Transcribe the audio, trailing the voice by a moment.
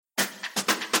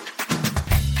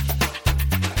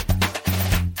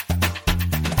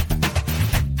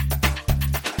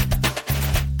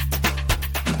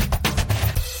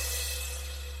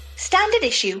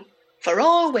Standard Issue for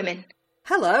all women.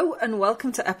 Hello and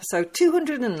welcome to episode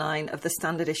 209 of the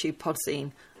Standard Issue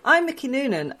Podzine. I'm Mickey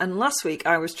Noonan, and last week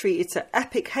I was treated to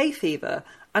epic hay fever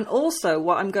and also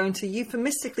what I'm going to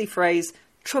euphemistically phrase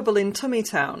trouble in Tummy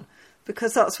Town,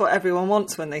 because that's what everyone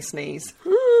wants when they sneeze.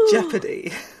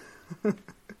 Jeopardy.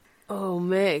 Oh,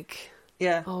 Meg.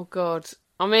 Yeah. Oh, God.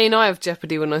 I mean, I have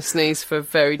jeopardy when I sneeze for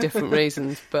very different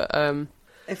reasons, but...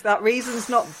 If that reason's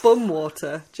not bum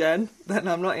water, Jen, then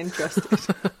I'm not interested.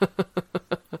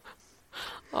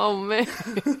 Oh, Meg.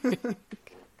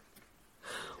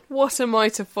 What am I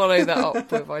to follow that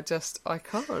up with? I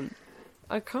can't.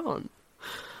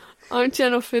 I'm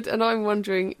Jen Offord, and I'm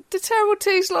wondering, do terrible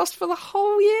twos last for the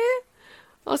whole year?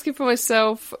 Asking for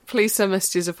myself, please send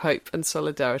messages of hope and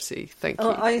solidarity. Thank you.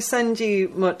 I send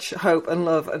you much hope and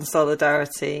love and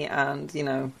solidarity and, you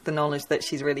know, the knowledge that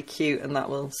she's really cute and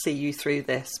that will see you through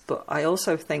this. But I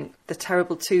also think the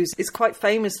Terrible Twos is quite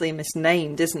famously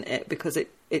misnamed, isn't it? Because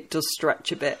it does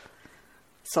stretch a bit.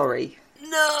 Sorry.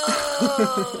 No!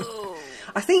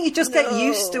 I think you just get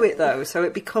used to it, though, so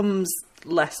it becomes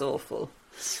less awful.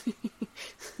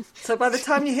 So by the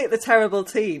time you hit the Terrible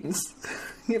Teens,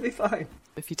 you'll be fine.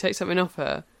 If you take something off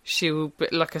her, she will be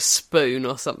like a spoon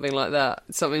or something like that.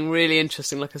 Something really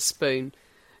interesting like a spoon.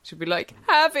 She'll be like,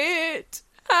 have it!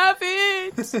 Have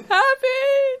it! Have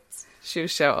it! She'll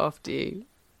shout after you.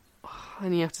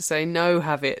 And you have to say, no,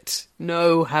 have it.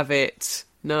 No, have it.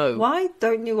 No. Why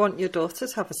don't you want your daughter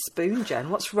to have a spoon, Jen?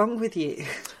 What's wrong with you?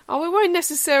 Oh, it won't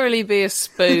necessarily be a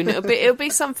spoon. It'll be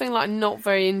something like not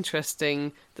very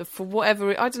interesting. That for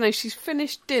whatever... I don't know, she's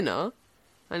finished dinner...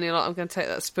 And you're like, I'm going to take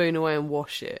that spoon away and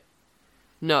wash it.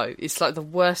 No, it's like the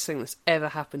worst thing that's ever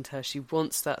happened to her. She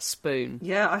wants that spoon.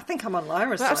 Yeah, I think I'm on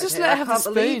Lyra's side just here. let her I have can't the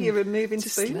spoon. believe you're removing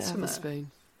Just spoons let her from have her. a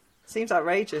spoon. Seems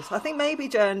outrageous. I think maybe,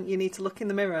 Jen, you need to look in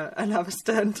the mirror and have a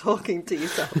stern talking to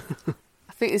yourself.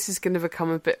 I think this is going to become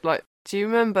a bit like... Do you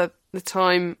remember the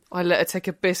time I let her take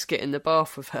a biscuit in the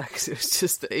bath with her because it was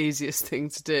just the easiest thing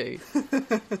to do? I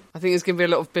think there's going to be a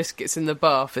lot of biscuits in the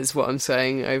bath is what I'm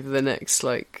saying over the next,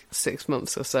 6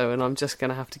 months or so, and I'm just going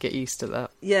to have to get used to that.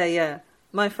 Yeah.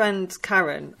 My friend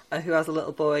Karen, who has a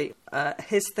little boy,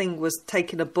 his thing was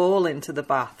taking a ball into the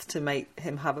bath to make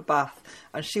him have a bath.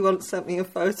 And she once sent me a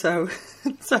photo,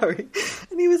 sorry,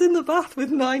 and he was in the bath with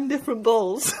 9 different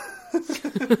balls.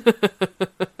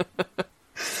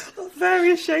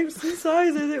 Various shapes and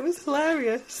sizes. It was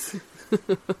hilarious.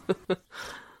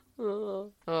 Oh,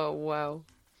 wow.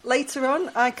 Later on,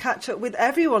 I catch up with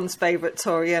everyone's favourite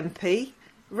Tory MP,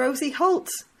 Rosie Holt,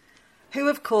 who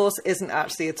of course isn't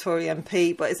actually a Tory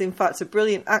MP, but is in fact a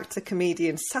brilliant actor,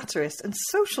 comedian, satirist and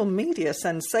social media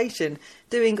sensation,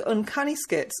 doing uncanny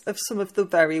skits of some of the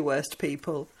very worst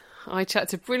people. I chat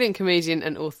to brilliant comedian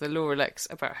and author Laura Lex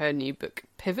about her new book,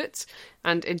 Pivot.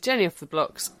 And in Jenny Off the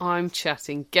Blocks, I'm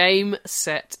chatting game,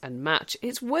 set and match.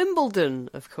 It's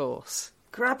Wimbledon, of course.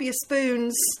 Grab your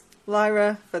spoons,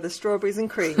 Lyra, for the strawberries and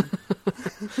cream.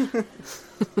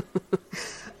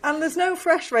 And there's no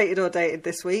fresh rated or dated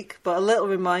this week, but a little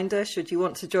reminder, should you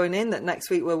want to join in, that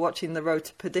next week we're watching The Road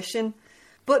to Perdition.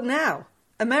 But now,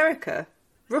 America,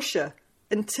 Russia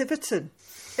and Tiverton.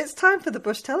 It's time for the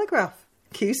Bush Telegraph.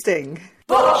 Cue Sting.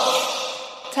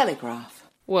 Bush Telegraph.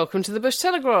 Welcome to the Bush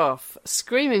Telegraph.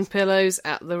 Screaming pillows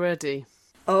at the ready.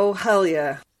 Oh, hell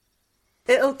yeah.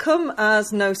 It'll come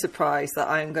as no surprise that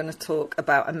I am going to talk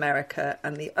about America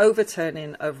and the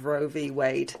overturning of Roe v.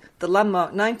 Wade, the landmark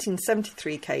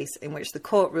 1973 case in which the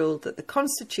court ruled that the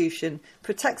Constitution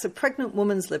protects a pregnant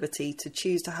woman's liberty to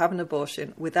choose to have an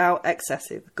abortion without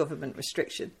excessive government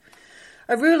restriction.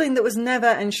 A ruling that was never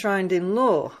enshrined in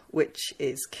law, which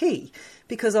is key,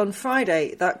 because on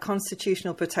Friday that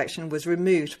constitutional protection was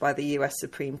removed by the US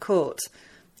Supreme Court.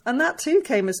 And that too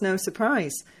came as no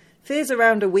surprise. Fears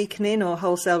around a weakening or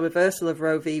wholesale reversal of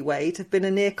Roe v. Wade have been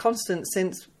a near constant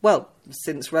since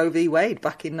Roe v. Wade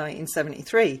back in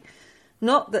 1973.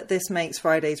 Not that this makes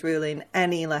Friday's ruling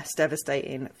any less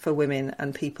devastating for women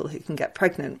and people who can get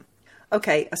pregnant.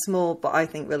 Okay, a small but I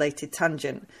think related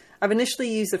tangent. I've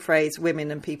initially used the phrase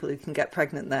women and people who can get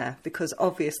pregnant there because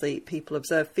obviously people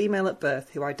observed female at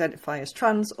birth who identify as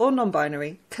trans or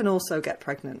non-binary can also get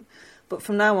pregnant. But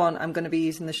from now on, I'm going to be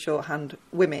using the shorthand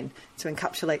women to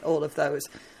encapsulate all of those.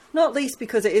 Not least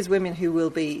because it is women who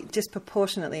will be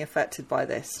disproportionately affected by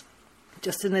this.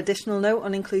 Just an additional note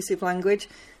on inclusive language.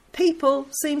 People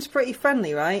seems pretty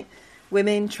friendly, right?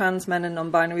 Women, trans men and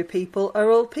non-binary people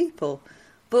are all people.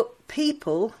 But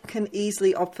people can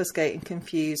easily obfuscate and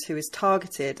confuse who is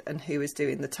targeted and who is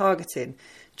doing the targeting.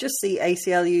 Just see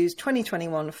ACLU's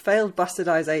 2021 failed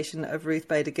bastardisation of Ruth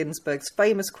Bader Ginsburg's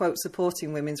famous quote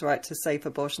supporting women's right to safe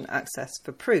abortion access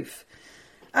for proof.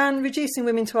 And reducing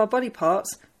women to our body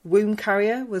parts, womb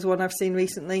carrier was one I've seen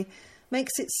recently,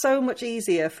 makes it so much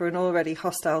easier for an already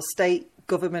hostile state,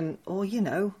 government or,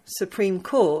 Supreme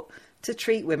Court to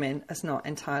treat women as not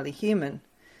entirely human.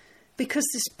 Because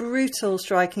this brutal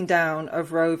striking down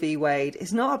of Roe v. Wade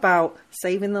is not about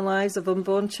saving the lives of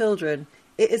unborn children,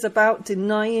 it is about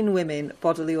denying women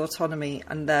bodily autonomy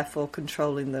and therefore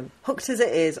controlling them. Hooked as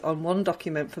it is on one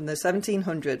document from the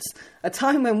 1700s, a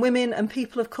time when women and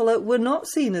people of colour were not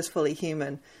seen as fully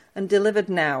human, and delivered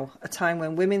now, a time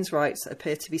when women's rights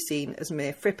appear to be seen as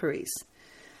mere fripperies.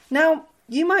 Now,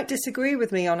 you might disagree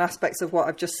with me on aspects of what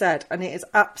I've just said, and it is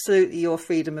absolutely your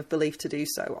freedom of belief to do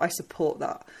so. I support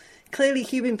that. Clearly,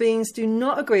 human beings do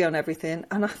not agree on everything,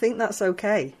 and I think that's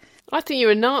okay. I think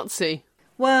you're a Nazi.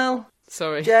 Well,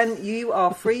 sorry, Jen, you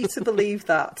are free to believe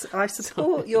that. I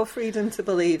support your freedom to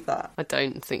believe that. I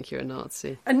don't think you're a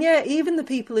Nazi. And yeah, even the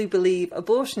people who believe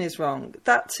abortion is wrong,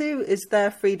 that too is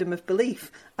their freedom of belief.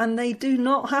 And they do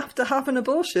not have to have an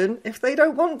abortion if they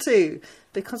don't want to.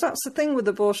 Because that's the thing with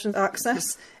abortion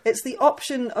access. It's the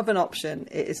option of an option.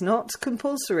 It is not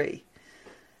compulsory.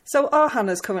 So our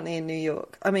Hannah's currently in New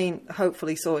York. I mean,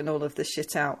 hopefully sorting all of this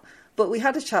shit out. But we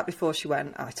had a chat before she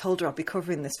went. I told her I'd be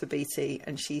covering this for BT,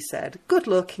 and she said, good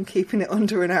luck in keeping it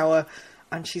under an hour.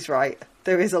 And she's right.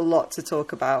 There is a lot to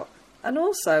talk about. And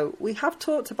also, we have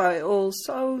talked about it all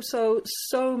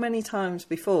so many times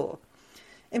before.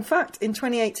 In fact, in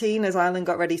 2018, as Ireland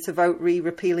got ready to vote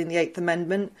repealing the Eighth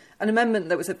Amendment, an amendment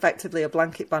that was effectively a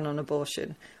blanket ban on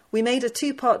abortion, we made a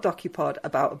two-part docupod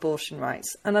about abortion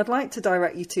rights, and I'd like to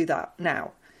direct you to that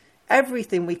now.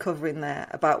 Everything we cover in there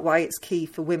about why it's key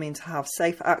for women to have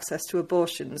safe access to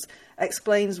abortions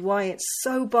explains why it's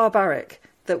so barbaric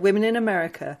that women in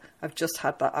America have just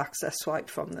had that access swiped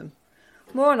from them.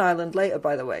 More on Ireland later,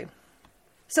 by the way.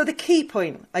 So the key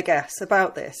point, I guess,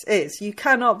 about this is you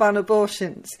cannot ban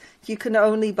abortions. You can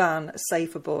only ban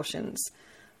safe abortions.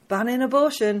 Banning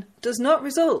abortion does not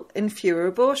result in fewer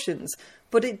abortions,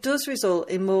 but it does result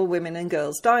in more women and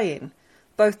girls dying.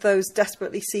 Both those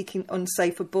desperately seeking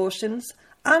unsafe abortions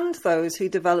and those who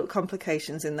develop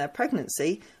complications in their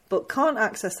pregnancy but can't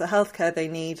access the healthcare they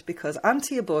need because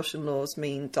anti-abortion laws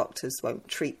mean doctors won't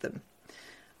treat them.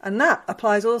 And that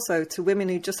applies also to women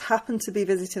who just happen to be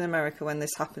visiting America when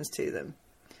this happens to them.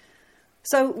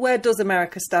 So where does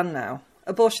America stand now?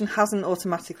 Abortion hasn't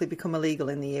automatically become illegal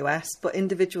in the US, but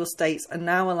individual states are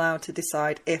now allowed to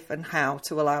decide if and how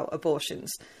to allow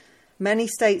abortions. Many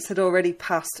states had already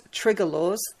passed trigger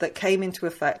laws that came into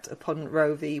effect upon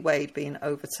Roe v. Wade being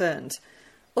overturned.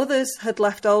 Others had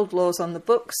left old laws on the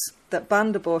books that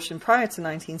banned abortion prior to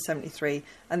 1973,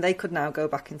 and they could now go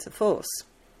back into force.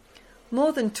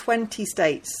 More than 20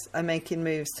 states are making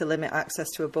moves to limit access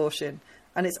to abortion,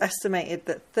 and it's estimated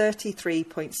that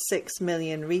 33.6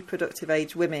 million reproductive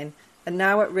age women are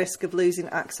now at risk of losing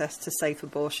access to safe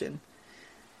abortion.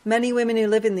 Many women who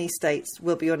live in these states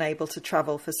will be unable to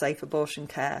travel for safe abortion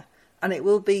care, and it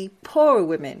will be poorer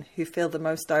women who feel the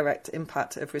most direct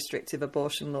impact of restrictive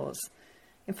abortion laws.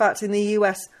 In fact, in the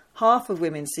US, half of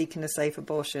women seeking a safe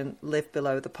abortion live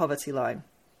below the poverty line.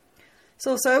 It's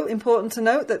also important to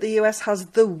note that the US has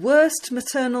the worst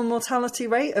maternal mortality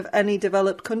rate of any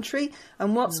developed country,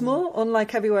 and what's more,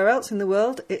 unlike everywhere else in the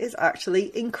world, it is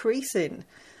actually increasing.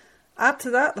 Add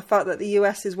to that the fact that the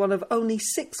US is one of only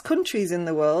 6 countries in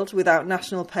the world without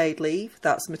national paid leave,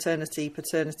 that's maternity,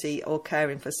 paternity or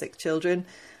caring for sick children,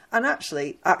 and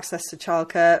actually access to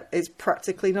childcare is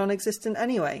practically non-existent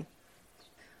anyway.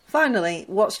 Finally,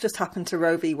 what's just happened to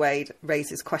Roe v. Wade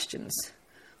raises questions.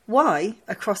 Why,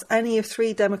 across any of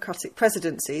 3 Democratic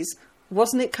presidencies,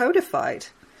 wasn't it codified?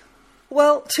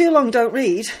 Well, too long don't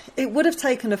read. It would have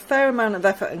taken a fair amount of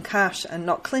effort and cash, and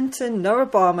not Clinton, nor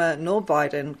Obama, nor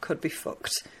Biden could be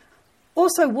fucked.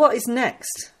 Also, what is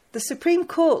next? The Supreme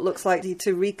Court looks likely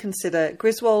to reconsider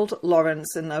Griswold,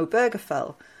 Lawrence and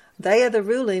Obergefell. They are the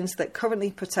rulings that currently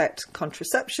protect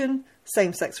contraception,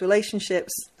 same-sex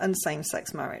relationships and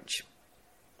same-sex marriage.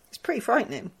 It's pretty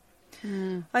frightening.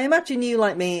 I imagine you,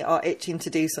 like me, are itching to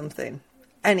do something.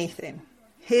 Anything.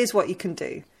 Here's what you can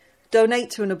do.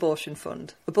 Donate to an abortion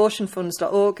fund.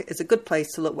 Abortionfunds.org is a good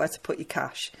place to look where to put your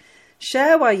cash.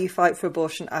 Share why you fight for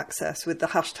abortion access with the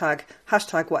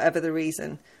hashtag whatever the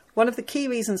reason. One of the key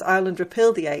reasons Ireland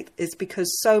repealed the Eighth is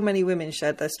because so many women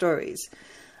shared their stories.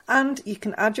 And you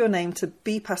can add your name to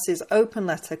BPAS's open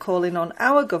letter calling on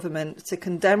our government to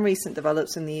condemn recent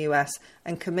developments in the US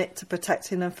and commit to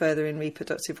protecting and furthering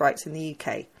reproductive rights in the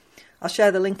UK. I'll share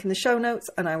the link in the show notes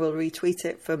and I will retweet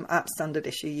it from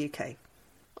 @StandardIssueUK.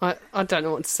 I don't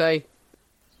know what to say.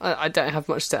 I don't have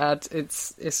much to add.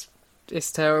 It's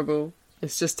terrible.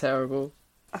 It's just terrible.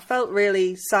 I felt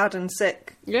really sad and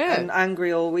sick and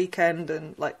angry all weekend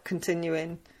and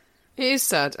continuing. It is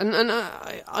sad. And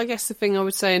I guess the thing I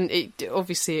would say, and it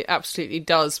absolutely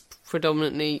does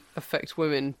predominantly affect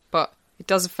women, but it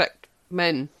does affect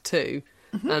men too.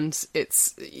 Mm-hmm. And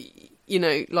it's,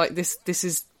 this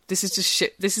is just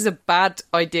shit. This is a bad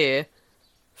idea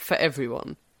for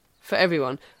everyone. For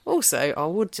everyone. Also, I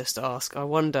would just ask, I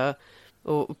wonder,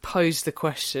 or pose the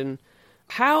question,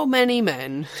 how many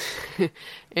men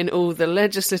in all the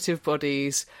legislative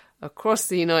bodies across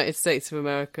the United States of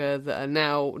America that are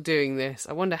now doing this,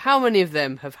 I wonder how many of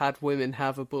them have had women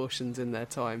have abortions in their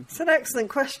time? It's an excellent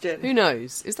question. Who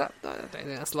knows? I don't think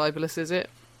that's libelous, is it?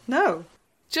 No.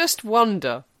 Just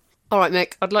wonder. All right,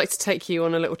 Mick, I'd like to take you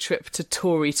on a little trip to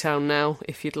Torytown now,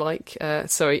 if you'd like.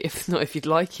 If you'd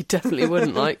like, you definitely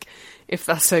wouldn't like, if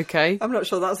that's okay. I'm not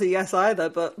sure that's a yes either,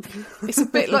 but... It's a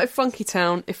bit like Funky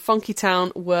Town if Funky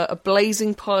Town were a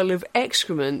blazing pile of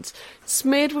excrement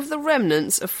smeared with the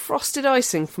remnants of frosted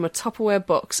icing from a Tupperware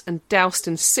box and doused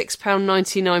in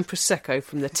 £6.99 Prosecco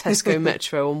from the Tesco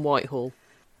Metro on Whitehall.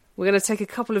 We're going to take a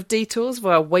couple of detours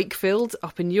via Wakefield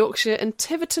up in Yorkshire and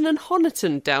Tiverton and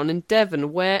Honiton down in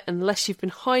Devon, where, unless you've been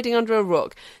hiding under a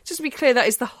rock, just to be clear, that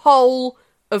is the whole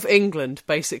of England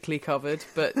basically covered,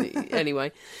 but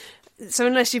anyway. So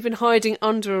unless you've been hiding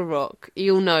under a rock,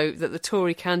 you'll know that the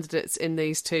Tory candidates in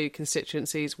these two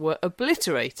constituencies were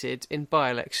obliterated in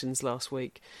by-elections last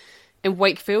week. In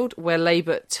Wakefield, where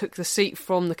Labour took the seat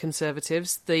from the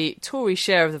Conservatives, the Tory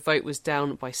share of the vote was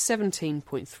down by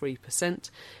 17.3%.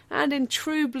 And in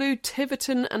true blue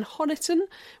Tiverton and Honiton,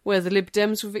 where the Lib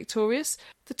Dems were victorious,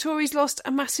 the Tories lost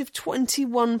a massive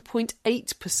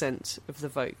 21.8% of the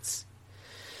votes.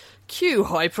 Cue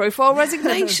high-profile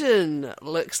resignation.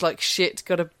 Looks like shit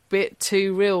got a bit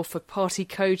too real for party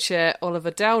co-chair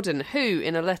Oliver Dowden, who,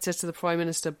 in a letter to the Prime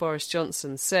Minister Boris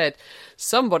Johnson, said,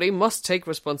 "Somebody must take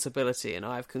responsibility, and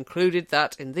I have concluded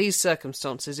that, in these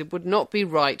circumstances, it would not be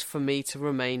right for me to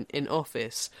remain in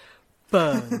office."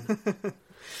 Burn.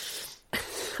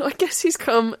 I guess he's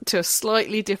come to a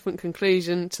slightly different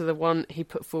conclusion to the one he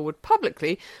put forward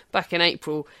publicly back in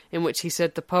April, in which he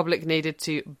said the public needed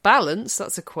to balance,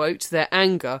 that's a quote, their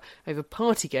anger over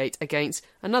Partygate against,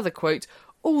 another quote,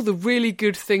 all the really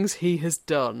good things he has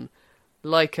done.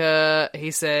 Like,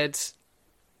 he said,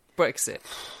 Brexit.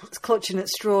 It's clutching at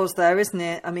straws there, isn't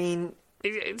it? I mean...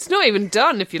 It's not even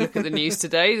done if you look at the news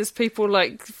today. There's people,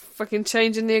 fucking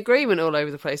changing the agreement all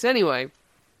over the place. Anyway...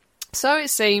 So it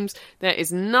seems there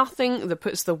is nothing that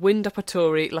puts the wind up a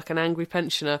Tory like an angry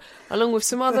pensioner, along with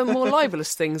some other more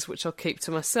libellous things which I'll keep to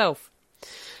myself.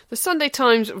 The Sunday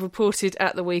Times reported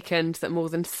at the weekend that more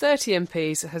than 30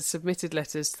 MPs had submitted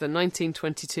letters to the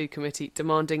 1922 committee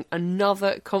demanding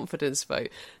another confidence vote.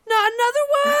 Not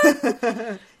another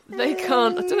one! They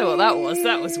can't... I don't know what that was.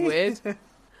 That was weird.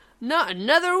 Not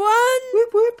another one!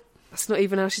 Whoop whoop. That's not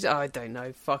even how she... I don't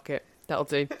know. Fuck it. That'll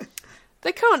do.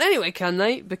 They can't anyway, can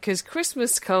they? Because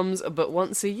Christmas comes but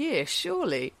once a year,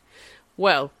 surely.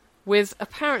 Well, with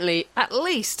apparently at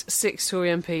least 6 Tory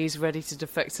MPs ready to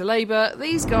defect to Labour,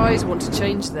 these guys want to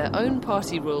change their own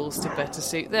party rules to better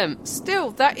suit them. Still,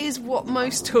 that is what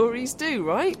most Tories do,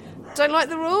 right? Don't like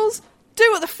the rules? Do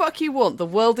what the fuck you want. The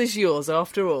world is yours,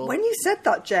 after all. When you said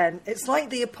that, Jen, it's like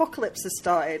the apocalypse has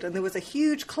started and there was a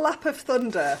huge clap of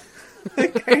thunder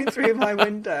going through my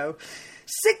window.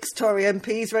 6 Tory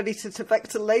MPs ready to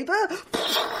defect to Labour.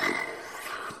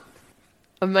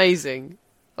 Amazing.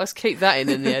 Let's keep that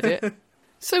in the edit.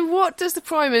 So what does the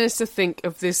Prime Minister think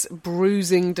of this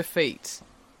bruising defeat?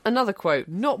 Another quote,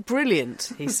 "Not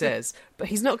brilliant," he says, but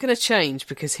he's not going to change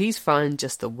because he's fine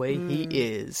just the way he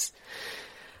is.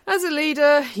 As a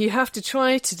leader, you have to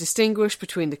try to distinguish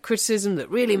between the criticism that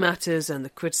really matters and the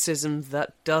criticism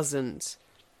that doesn't.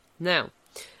 Now,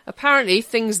 apparently,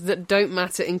 things that don't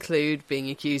matter include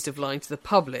being accused of lying to the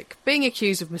public, being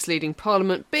accused of misleading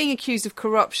Parliament, being accused of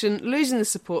corruption, losing the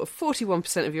support of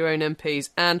 41% of your own MPs,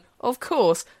 and, of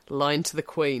course, lying to the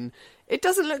Queen. It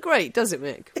doesn't look great, does it,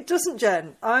 Mick? It doesn't,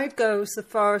 Jen. I'd go so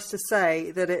far as to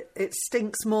say that it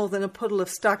stinks more than a puddle of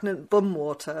stagnant bum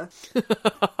water.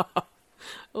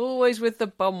 Always with the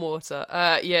bum water.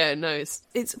 Yeah, no,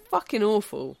 it's fucking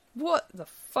awful. What the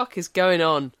fuck is going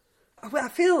on? I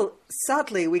feel,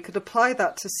 sadly, we could apply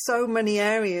that to so many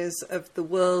areas of the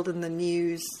world and the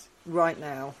news right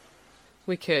now.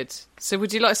 We could. So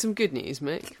would you like some good news,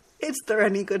 Mick? Is there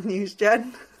any good news,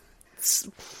 Jen?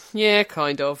 Yeah,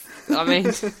 kind of. I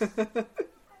mean...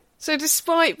 So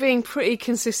despite being pretty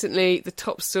consistently the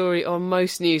top story on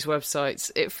most news websites,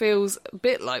 it feels a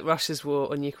bit like Russia's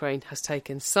war on Ukraine has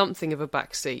taken something of a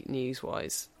backseat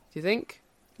news-wise. Do you think?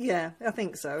 Yeah, I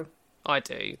think so. I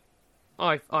do.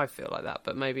 I feel like that,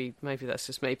 but maybe that's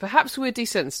just me. Perhaps we're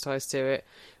desensitised to it,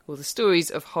 or the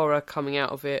stories of horror coming out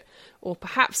of it, or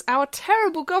perhaps our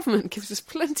terrible government gives us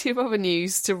plenty of other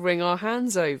news to wring our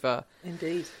hands over.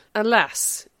 Indeed.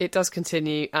 Alas, it does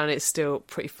continue, and it's still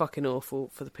pretty fucking awful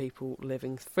for the people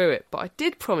living through it. But I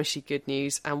did promise you good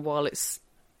news, and while it's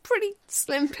pretty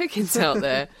slim pickings out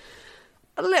there,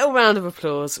 a little round of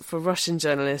applause for Russian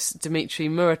journalist Dmitry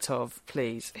Muratov,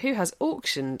 please, who has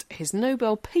auctioned his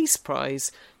Nobel Peace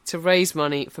Prize to raise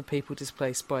money for people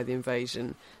displaced by the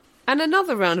invasion. And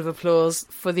another round of applause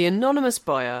for the anonymous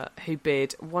buyer who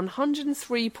bid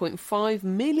 $103.5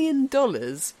 million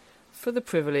for the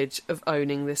privilege of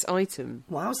owning this item.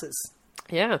 Wowzers.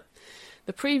 Yeah.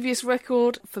 The previous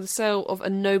record for the sale of a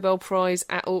Nobel Prize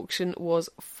at auction was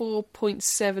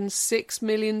 $4.76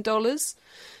 million.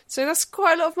 So that's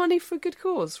quite a lot of money for a good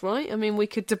cause, right? I mean, we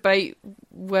could debate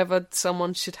whether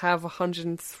someone should have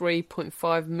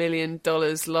 $103.5 million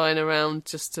lying around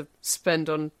just to spend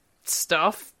on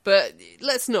stuff, but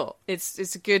let's not.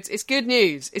 It's good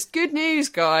news. It's good news,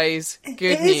 guys.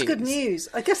 Good news. It is good news.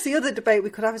 I guess the other debate we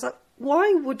could have is like,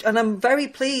 why would... And I'm very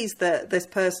pleased that this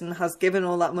person has given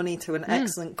all that money to an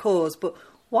excellent cause, but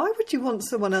why would you want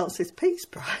someone else's Peace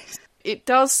Prize? It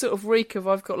does sort of reek of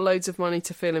I've got loads of money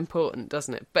to feel important,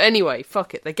 doesn't it? But anyway,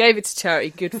 fuck it. They gave it to charity.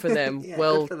 Good for them. Yeah,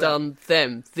 well done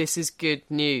them. This is good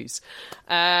news.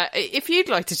 If you'd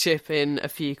like to chip in a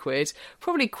few quid,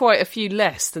 probably quite a few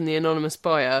less than the anonymous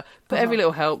buyer, but every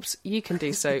little helps. You can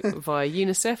do so via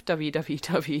UNICEF,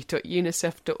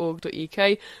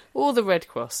 www.unicef.org.uk, or the Red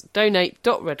Cross,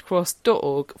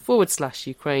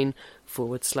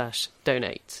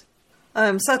 donate.redcross.org/Ukraine/donate.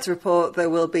 I'm sad to report there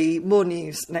will be more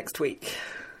news next week.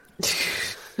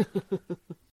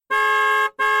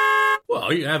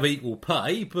 Well, you have equal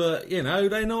pay, but,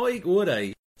 they're not equal, are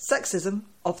they? Sexism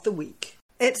of the week.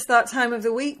 It's that time of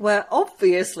the week where,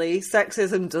 obviously,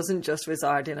 sexism doesn't just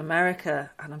reside in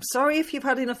America. And I'm sorry if you've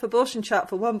had enough abortion chat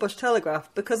for one Bush Telegraph,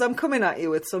 because I'm coming at you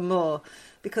with some more.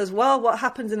 Because while what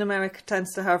happens in America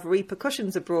tends to have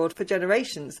repercussions abroad for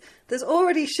generations, there's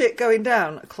already shit going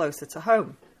down closer to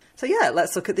home. So yeah,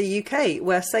 let's look at the UK,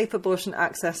 where safe abortion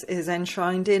access is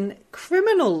enshrined in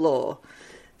criminal law.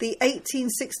 The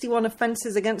 1861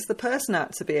 Offences Against the Person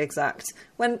Act, to be exact,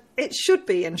 when it should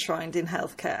be enshrined in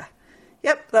healthcare.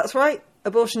 Yep, that's right.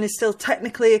 Abortion is still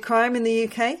technically a crime in the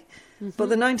UK, but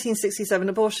the 1967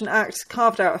 Abortion Act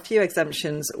carved out a few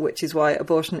exemptions, which is why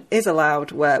abortion is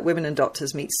allowed where women and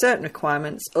doctors meet certain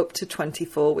requirements up to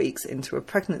 24 weeks into a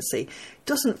pregnancy.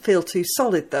 Doesn't feel too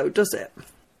solid though, does it?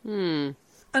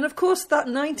 And of course, that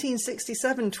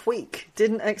 1967 tweak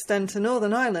didn't extend to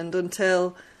Northern Ireland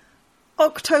until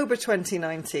October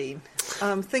 2019.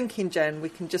 I'm thinking, Jen, we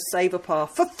can just save up our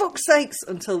 "for fuck's sakes"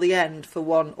 until the end for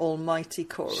one almighty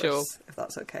chorus. Sure. If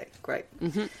that's okay. Great.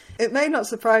 It may not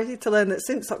surprise you to learn that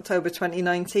since October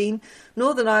 2019,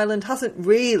 Northern Ireland hasn't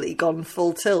really gone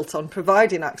full tilt on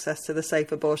providing access to the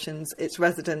safe abortions its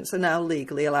residents are now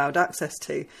legally allowed access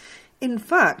to. In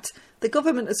fact, the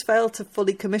government has failed to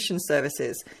fully commission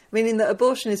services, meaning that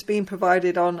abortion is being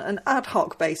provided on an ad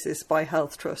hoc basis by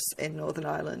health trusts in Northern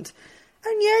Ireland.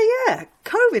 And yeah,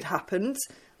 COVID happened,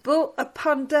 but a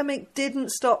pandemic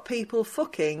didn't stop people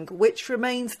fucking, which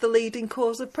remains the leading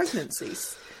cause of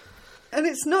pregnancies. And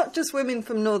it's not just women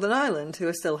from Northern Ireland who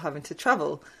are still having to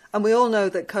travel, and we all know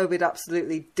that COVID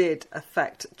absolutely did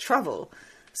affect travel.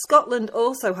 Scotland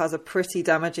also has a pretty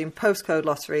damaging postcode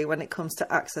lottery when it comes to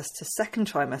access to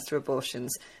second trimester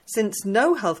abortions, since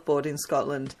no health board in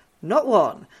Scotland, not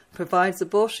one, provides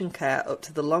abortion care up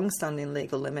to the long-standing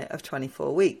legal limit of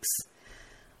 24 weeks.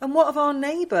 And what of our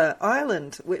neighbour,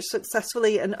 Ireland, which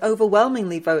successfully and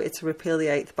overwhelmingly voted to repeal the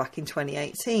 8th back in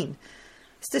 2018?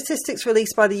 Statistics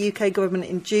released by the UK government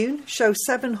in June show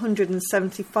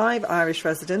 775 Irish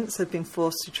residents have been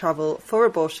forced to travel for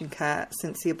abortion care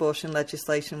since the abortion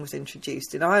legislation was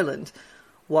introduced in Ireland.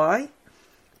 Why?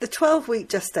 The 12-week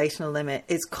gestational limit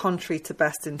is contrary to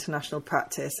best international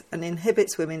practice and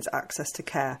inhibits women's access to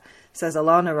care, says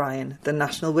Alana Ryan, the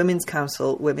National Women's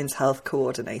Council Women's Health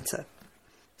Coordinator.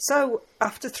 So,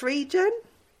 after 3, Jen?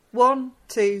 1,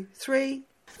 2, 3...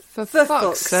 For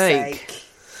fuck's sake.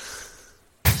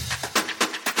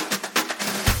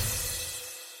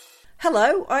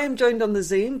 Hello, I am joined on the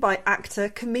Zoom by actor,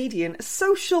 comedian,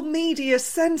 social media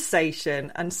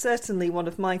sensation, and certainly one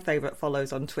of my favourite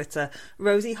follows on Twitter,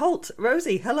 Rosie Holt.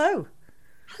 Rosie, hello.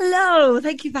 Hello,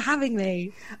 thank you for having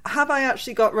me. Have I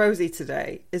actually got Rosie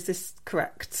today? Is this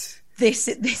correct? This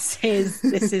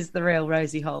is the real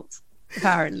Rosie Holt,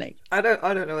 apparently. I don't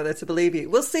know whether to believe you.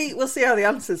 We'll see how the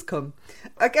answers come.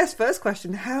 I guess first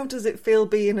question, how does it feel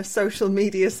being a social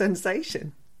media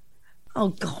sensation? Oh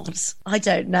God, I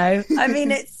don't know. I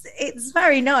mean, it's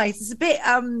very nice. It's a bit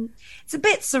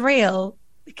surreal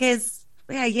because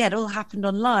it all happened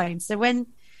online. So when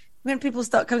people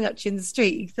start coming up to you in the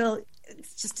street, you feel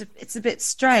it's a bit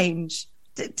strange.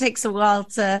 It takes a while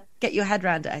to get your head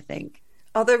around it, I think.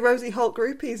 Are there Rosie Holt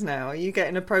groupies now? Are you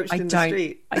getting approached in the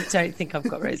street? I don't think I've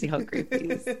got Rosie Holt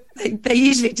groupies. They're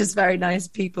usually just very nice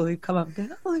people who come up and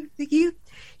go, "Oh, you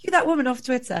that woman off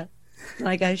Twitter?" And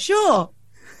I go, "Sure."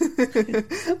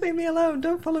 Leave me alone,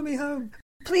 don't follow me home.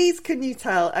 Please, can you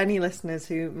tell any listeners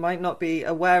who might not be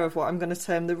aware of what I'm going to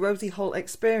term the Rosie Holt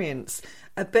experience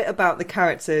a bit about the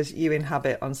characters you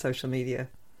inhabit on social media?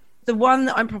 The one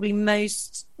that I'm probably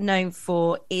most known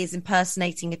for is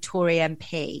impersonating a Tory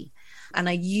MP. And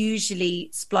I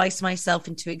usually splice myself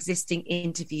into existing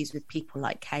interviews with people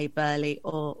like Kay Burley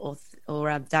or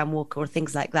Dan Walker or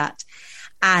things like that.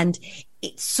 And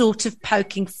it's sort of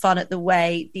poking fun at the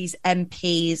way these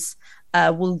MPs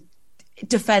will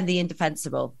defend the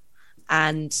indefensible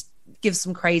and give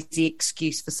some crazy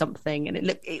excuse for something.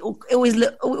 And it always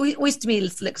to me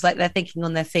looks like they're thinking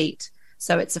on their feet.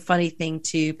 So it's a funny thing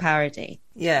to parody.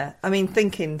 Yeah, I mean,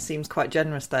 thinking seems quite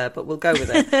generous there, but we'll go with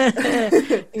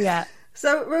it. Yeah.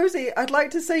 So, Rosie, I'd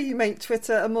like to say you make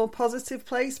Twitter a more positive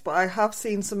place, but I have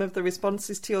seen some of the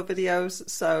responses to your videos.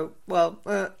 So,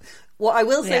 what I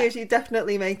will say is you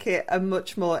definitely make it a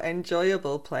much more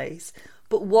enjoyable place.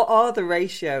 But what are the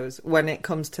ratios when it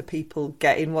comes to people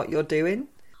getting what you're doing?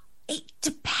 It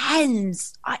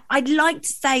depends. I'd like to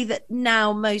say that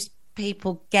now most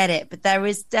people get it, but there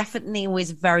is definitely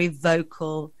always very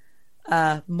vocal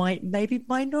maybe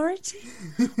minority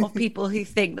of people who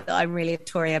think that I'm really a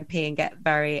Tory MP and get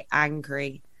very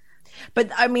angry. But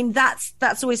I mean, that's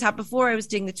always happened. Before I was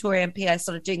doing the Tory MP, I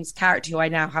started doing this character who I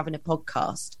now have in a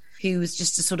podcast, who was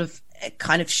just a sort of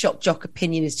kind of shock jock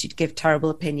opinionist who'd give terrible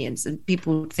opinions, and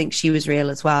people would think she was real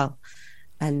as well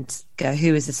and go,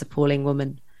 who is this appalling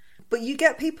woman? But you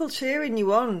get people cheering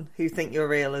you on who think you're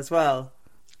real as well.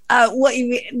 What you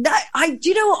mean? No, do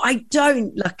you know what? I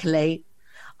don't, luckily.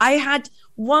 I had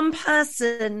one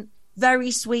person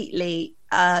very sweetly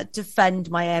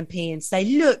defend my MP and say,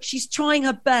 look, she's trying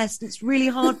her best. It's really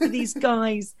hard for these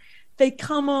guys. They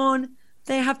come on,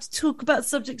 they have to talk about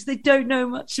subjects they don't know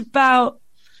much about.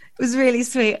 It was really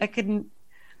sweet. I couldn't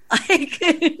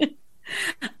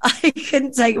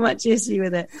take much issue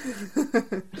with it.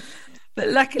 But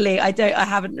luckily I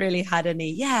haven't really had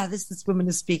any, this woman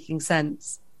is speaking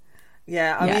sense.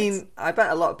 Yeah, I mean, I bet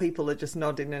a lot of people are just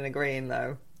nodding and agreeing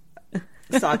though.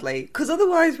 Sadly, because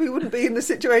otherwise we wouldn't be in the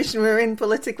situation we're in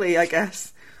politically, I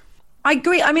guess. I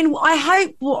agree. I mean, I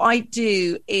hope what I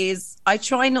do is I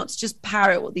try not to just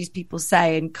parrot what these people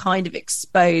say and kind of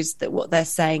expose that what they're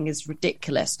saying is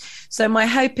ridiculous. So my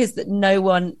hope is that no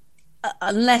one,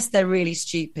 unless they're really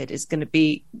stupid, is going to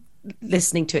be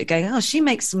listening to it going, oh, she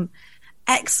makes some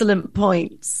excellent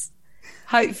points.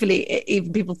 Hopefully,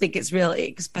 even people think it's real, it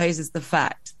exposes the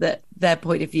fact that their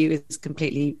point of view is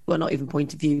completely, well, not even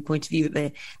point of view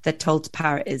that they're told to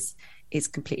parrot is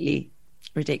completely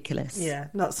ridiculous. Yeah,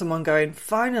 not someone going,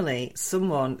 finally,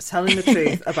 someone telling the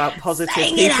truth about positive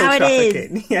Saying people it how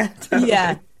trafficking. it is. Yeah, totally.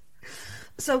 Yeah.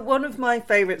 So one of my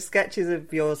favourite sketches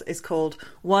of yours is called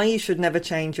Why You Should Never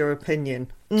Change Your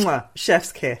Opinion. Mwah,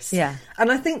 chef's kiss. Yeah.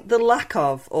 And I think the lack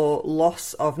of or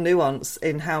loss of nuance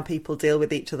in how people deal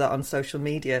with each other on social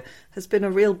media has been a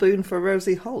real boon for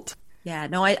Rosie Holt. Yeah,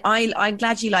 no, I'm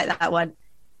glad you like that one.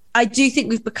 I do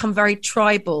think we've become very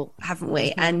tribal, haven't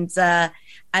we? Mm-hmm.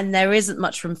 And there isn't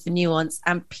much room for nuance,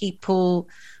 and people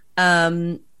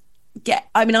the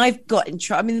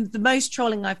most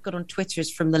trolling I've got on Twitter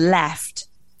is from the left,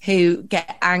 who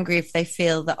get angry if they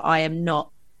feel that I am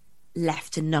not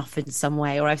left enough in some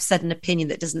way, or I've said an opinion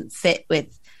that doesn't fit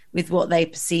with what they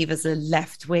perceive as a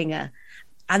left winger.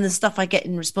 And the stuff I get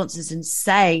in response is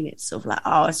insane. It's sort of like,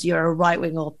 oh, so you're a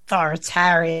right-wing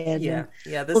authoritarian. Yeah,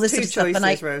 there's two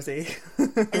choices, Rosie.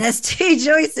 And there's two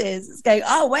choices. It's going,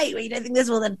 oh, wait, well, you don't think this?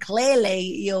 Well, then clearly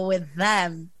you're with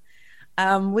them.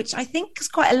 Which I think is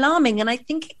quite alarming. And I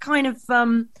think it kind of,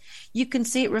 you can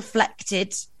see it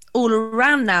reflected all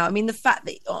around now. I mean, the fact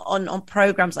that on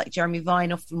programs like Jeremy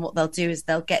Vine, often what they'll do is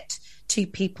they'll get two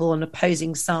people on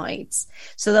opposing sides.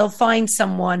 So they'll find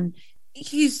someone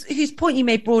whose point you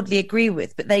may broadly agree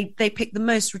with, but they pick the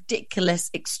most ridiculous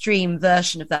extreme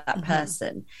version of that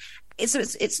person.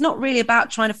 It's not really about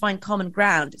trying to find common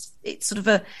ground. It's sort of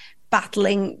a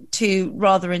battling two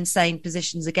rather insane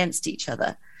positions against each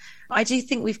other. I do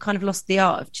think we've kind of lost the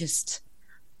art of just,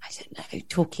 I don't know,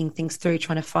 talking things through,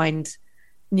 trying to find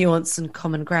nuance and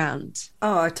common ground.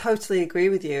 Oh, I totally agree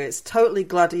with you. It's totally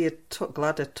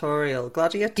gladiatorial,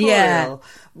 Yeah.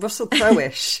 Russell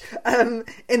Crowe-ish,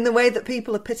 in the way that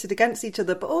people are pitted against each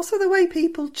other, but also the way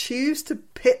people choose to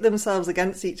pit themselves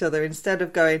against each other instead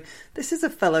of going, this is a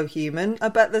fellow human. I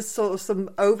bet there's sort of some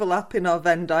overlap in our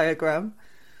Venn diagram.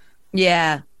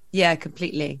 Yeah,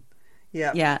 completely.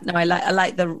 Yeah. No, I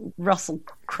like the Russell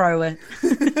Crowe.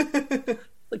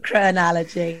 The Crow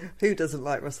analogy. Who doesn't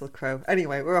like Russell Crowe?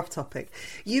 Anyway, we're off topic.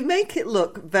 You make it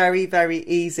look very, very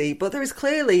easy, but there is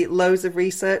clearly loads of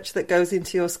research that goes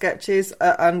into your sketches,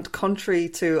 and contrary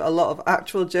to a lot of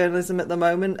actual journalism at the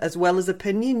moment, as well as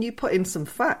opinion, you put in some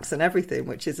facts and everything,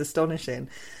 which is astonishing.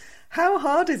 How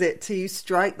hard is it to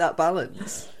strike that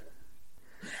balance?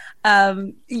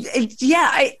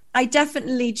 I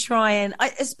definitely try and,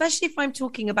 especially if I'm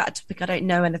talking about a topic I don't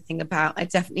know anything about, I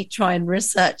definitely try and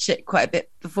research it quite a bit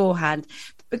beforehand,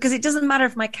 because it doesn't matter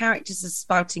if my characters are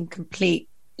spouting complete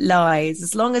lies,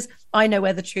 as long as I know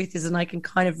where the truth is and I can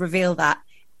kind of reveal that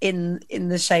in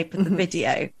the shape of the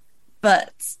video.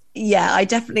 But yeah, I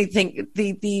definitely think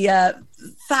the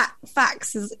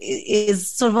facts is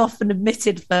sort of often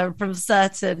omitted from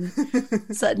certain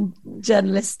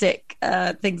journalistic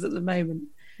things at the moment.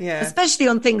 Yeah, especially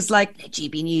on things like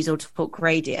GB News or Talk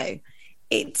Radio.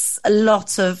 It's a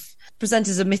lot of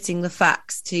presenters omitting the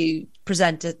facts to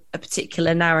present a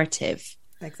particular narrative.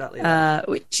 Exactly.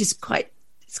 Which is quite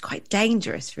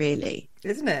dangerous, really.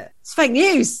 Isn't it? It's fake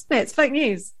news. It's fake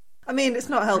news. I mean, it's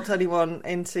not helped anyone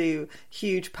into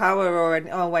huge power or any...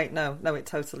 Oh, wait, no, it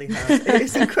totally has.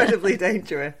 It's incredibly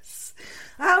dangerous.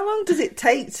 How long does it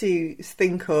take to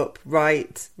think up,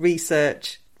 write,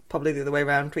 research, probably the other way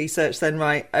around, research, then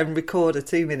write, and record a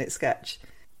 2-minute sketch?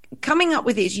 Coming up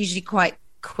with it is usually quite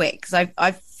quick, because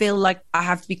I feel like I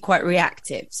have to be quite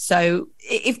reactive. So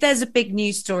if there's a big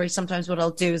news story, sometimes what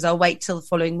I'll do is I'll wait till the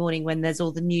following morning when there's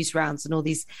all the news rounds and all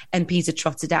these MPs are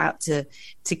trotted out to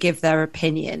give their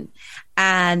opinion.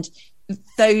 And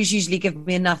those usually give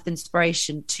me enough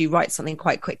inspiration to write something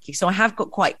quite quickly. So I have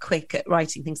got quite quick at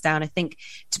writing things down. I think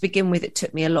to begin with, it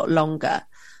took me a lot longer.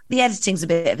 The editing's a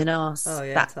bit of an arse. Oh,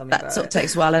 yeah, that sort of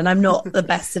takes a while, and I'm not the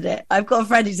best at it. I've got a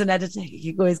friend who's an editor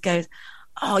who always goes,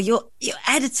 oh, your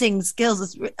editing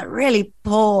skills are really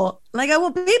poor. Like,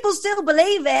 well, people still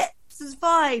believe it. This is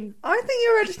fine. I think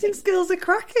your editing skills are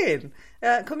cracking.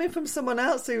 Coming from someone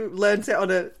else who learnt it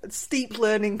on a steep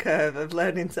learning curve of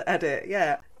learning to edit,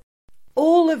 yeah.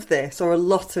 All of this, or a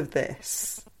lot of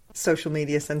this, social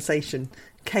media sensation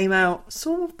came out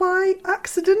sort of by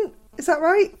accident. Is that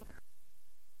right?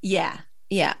 Yeah.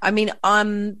 I mean,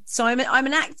 I'm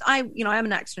an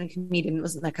actor and comedian. It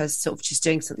wasn't like I was sort of just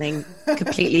doing something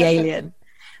completely alien.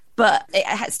 But it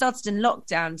had started in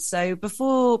lockdown. So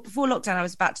before lockdown, I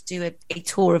was about to do a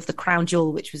tour of The Crown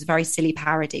Jewel, which was a very silly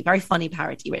parody, very funny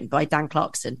parody written by Dan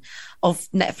Clarkson of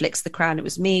Netflix, The Crown. It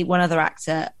was me, one other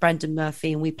actor, Brendan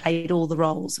Murphy, and we played all the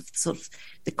roles of sort of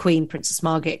the Queen, Princess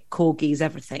Margaret, corgis,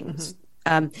 everything.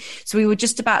 Mm-hmm. So we were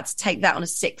just about to take that on a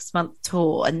 6-month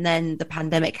tour, and then the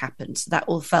pandemic happened, so that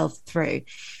all fell through.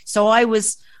 So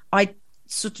I'd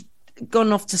sort of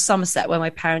gone off to Somerset, where my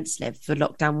parents lived, for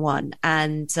lockdown 1,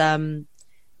 and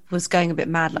was going a bit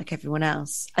mad like everyone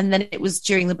else. And then it was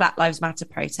during the Black Lives Matter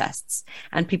protests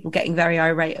and people getting very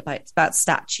irate about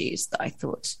statues that I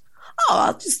thought,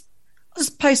 I'll just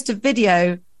post a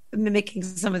video mimicking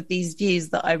some of these views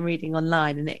that I'm reading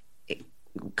online, and it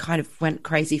kind of went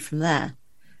crazy from there.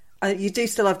 You do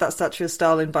still have that statue of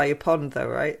Stalin by your pond, though,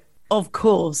 right? Of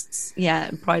course, yeah,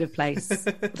 in pride of place.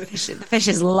 The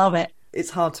fishes love it. It's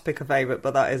hard to pick a favourite,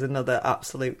 but that is another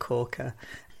absolute corker.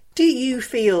 Do you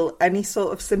feel any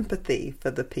sort of sympathy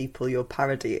for the people you're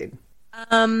parodying?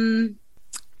 It's a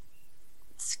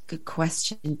good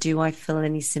question. Do I feel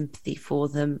any sympathy for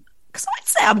them? Because I'd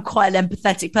say I'm quite an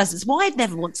empathetic person. It's why I'd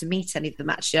never want to meet any of them,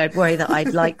 actually. I'd worry that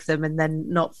I'd like them and then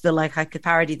not feel like I could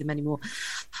parody them anymore.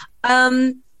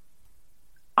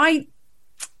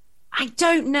 I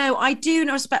don't know. I do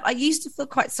respect. I used to feel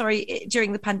quite sorry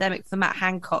during the pandemic for Matt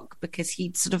Hancock, because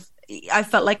I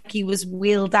felt like he was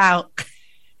wheeled out.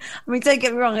 I mean, don't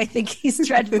get me wrong, I think he's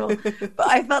dreadful, but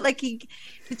I felt like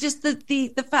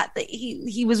the fact that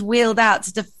he was wheeled out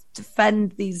to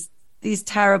defend these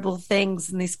terrible things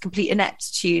and this complete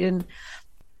ineptitude. And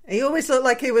He always looked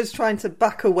like he was trying to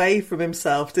back away from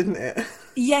himself, didn't it?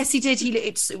 Yes, he did.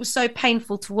 It was so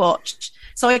painful to watch.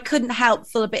 So I couldn't help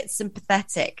feel a bit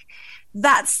sympathetic.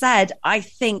 That said, I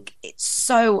think it's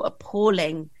so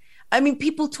appalling. I mean,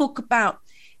 people talk about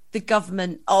the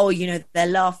government, they're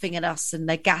laughing at us and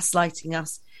they're gaslighting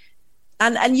us.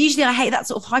 And usually I hate that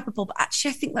sort of hyperbole, but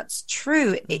actually I think that's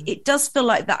true. It does feel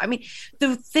like that. I mean,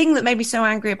 the thing that made me so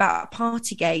angry about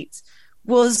Partygate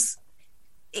was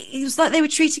it was like they were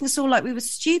treating us all like we were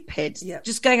stupid. Yeah.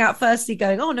 Just going out firstly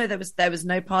going, oh no, there was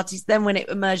no parties. Then when it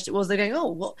emerged, they're going,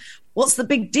 oh, what's the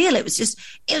big deal? It was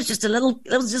just a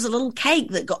little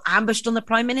cake that got ambushed on the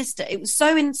Prime Minister. It was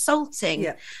so insulting.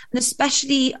 Yeah. And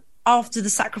especially after the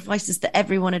sacrifices that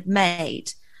everyone had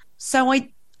made. So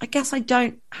I guess I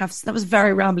don't have. That was a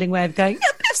very rambling way of going, yeah,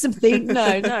 have sympathy.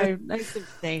 No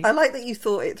sympathy. I like that you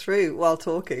thought it through while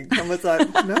talking and was like,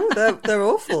 no, they're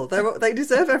awful. They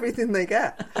deserve everything they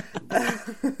get.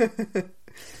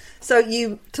 So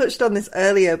you touched on this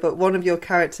earlier, but one of your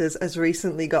characters has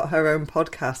recently got her own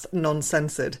podcast,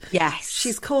 Non-Censored. Yes.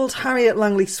 She's called Harriet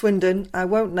Langley Swindon. I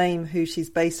won't name who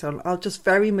she's based on. I'll just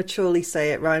very maturely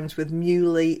say it rhymes with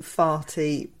muley,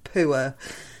 farty, poor.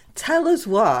 Tell us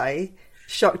why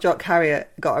Shock Jock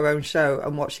Harriet got her own show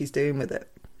and what she's doing with it.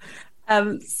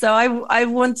 So I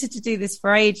wanted to do this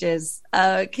for ages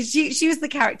because she was the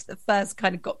character that first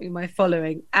kind of got me my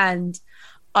following, and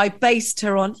I based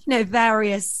her on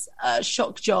various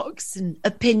shock jocks and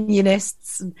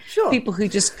opinionists and people who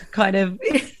just kind of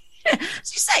you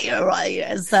say you're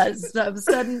right,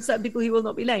 certain people who will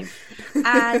not be named,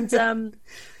 and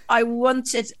I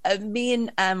wanted me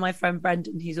and my friend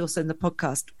Brendan, who's also in the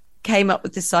podcast, came up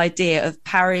with this idea of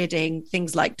parodying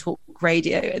things like talk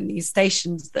radio and these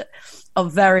stations that are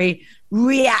very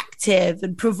reactive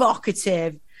and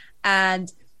provocative,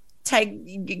 and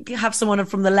have someone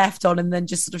from the left on and then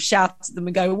just sort of shout at them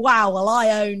and go, wow, well, I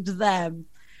owned them.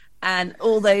 And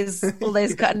all those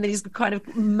and these kind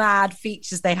of mad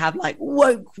features they have, like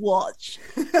woke watch.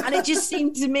 And it just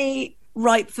seemed to me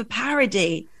ripe for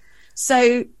parody.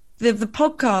 So the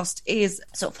podcast is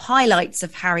sort of highlights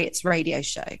of Harriet's radio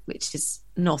show, which is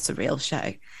not a real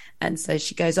show. And so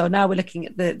she goes, oh, now we're looking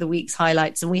at the week's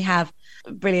highlights. And we have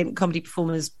brilliant comedy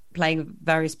performers playing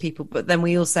various people. But then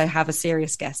we also have a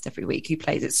serious guest every week who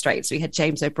plays it straight. So we had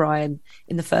James O'Brien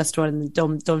in the first one and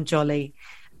then Dom Jolly.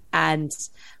 And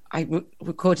I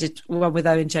recorded one with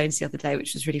Owen Jones the other day,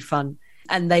 which was really fun.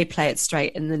 And they play it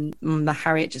straight. And then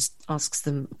Harriet just asks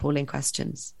them appalling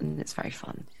questions. And it's very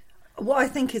fun. What I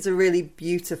think is a really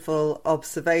beautiful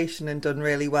observation and done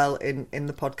really well in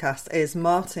the podcast is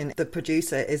Martin, the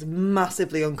producer, is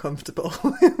massively uncomfortable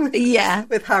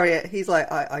with Harriet. He's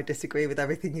like, I disagree with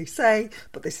everything you say,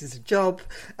 but this is a job.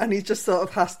 And he just sort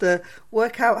of has to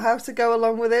work out how to go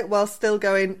along with it while still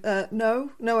going,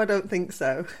 no, I don't think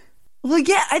so. Well,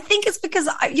 yeah, I think it's because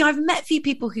I've met a few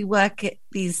people who work at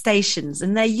these stations,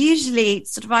 and they're usually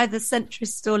sort of either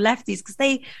centrists or lefties because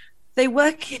they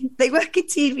work in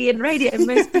TV and radio, and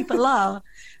most people are.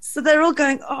 So they're all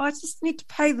going, oh, I just need to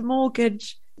pay the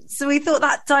mortgage. So we thought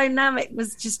that dynamic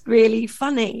was just really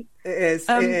funny. It is.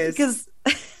 Because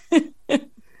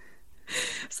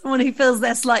someone who feels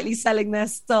they're slightly selling their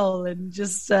soul and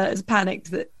just is panicked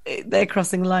that they're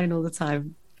crossing the line all the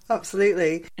time.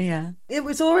 Absolutely. Yeah. It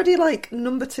was already like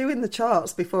number 2 in the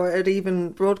charts before it had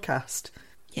even broadcast.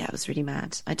 Yeah, it was really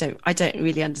mad. I don't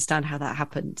really understand how that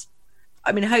happened.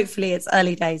 I mean, hopefully it's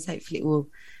early days. Hopefully it will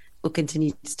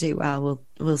continue to do well.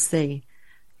 We'll see.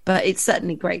 But it's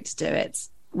certainly great to do it.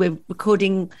 We're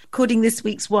recording this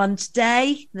week's one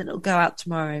today, and then it'll go out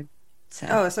tomorrow.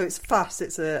 So it's fast.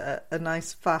 It's a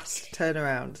nice fast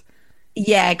turnaround.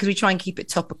 Yeah, because we try and keep it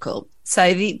topical.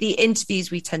 So the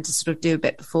interviews we tend to sort of do a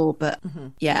bit before, but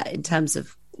yeah, in terms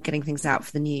of getting things out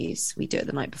for the news, we do it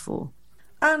the night before.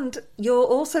 And you're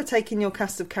also taking your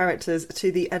cast of characters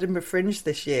to the Edinburgh Fringe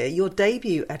this year, your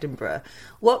debut Edinburgh.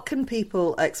 What can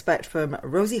people expect from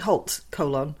Rosie Holt,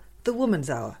 The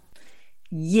Woman's Hour?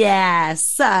 Yeah,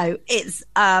 so it's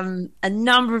a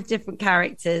number of different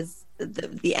characters,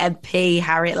 the MP,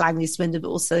 Harriet Langley Swindon, but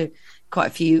also quite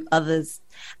a few others.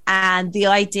 And the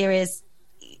idea is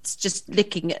it's just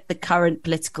looking at the current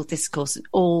political discourse and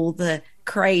all the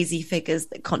crazy figures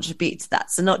that contribute to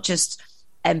that. So not just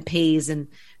MPs and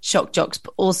shock jocks,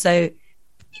 but also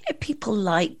people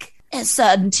like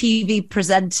certain TV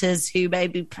presenters who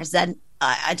maybe present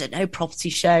I don't know, property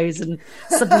shows, and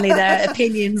suddenly their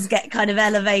opinions get kind of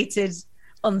elevated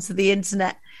onto the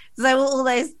internet. So all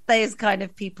those kind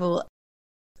of people.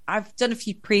 I've done a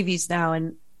few previews now,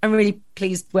 and I'm really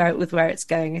pleased with where it's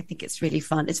going. I think it's really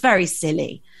fun. It's very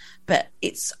silly, but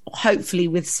it's hopefully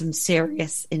with some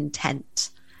serious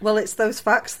intent. Well, it's those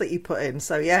facts that you put in,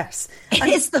 so yes.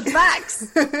 It's the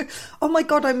facts. Oh my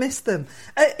God, I missed them.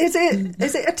 Is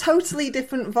it a totally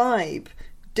different vibe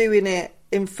doing it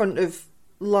in front of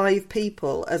live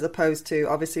people as opposed to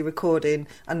obviously recording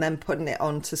and then putting it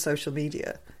onto social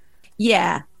media?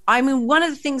 Yeah. I mean, one of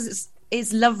the things that's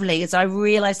is lovely is I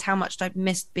realised how much I've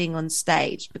missed being on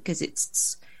stage, because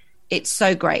it's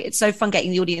so great. It's so fun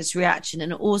getting the audience reaction,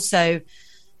 and also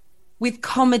with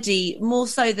comedy, more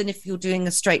so than if you're doing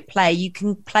a straight play, you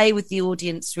can play with the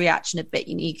audience reaction a bit.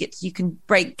 You can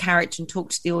break character and talk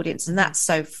to the audience, and that's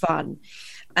so fun.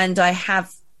 And I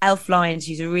have Elf Lyons,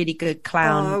 who's a really good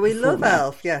clown. Oh, we love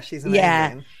Elf. Yeah, she's amazing.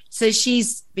 Yeah, so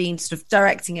she's been sort of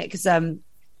directing it because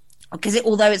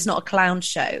although it's not a clown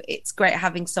show, it's great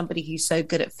having somebody who's so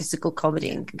good at physical comedy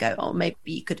and can go, oh, maybe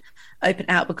you could open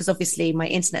out, because obviously my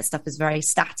internet stuff is very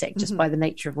static just by the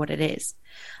nature of what it is.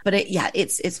 But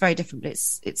it's very different, but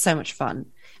it's so much fun.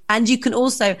 And you can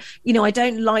also, I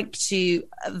don't like to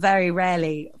very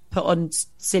rarely put on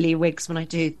silly wigs when I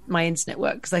do my internet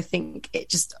work, because I think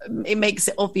it makes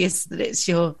it obvious that it's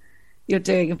you're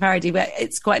doing a parody. But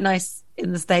it's quite nice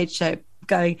in the stage show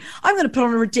going, I'm going to put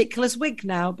on a ridiculous wig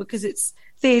now because it's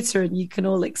theatre and you can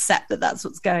all accept that that's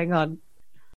what's going on.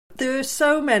 There are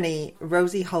so many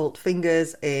Rosie Holt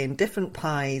fingers in different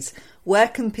pies. Where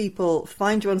can people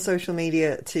find you on social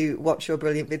media to watch your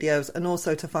brilliant videos and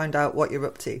also to find out what you're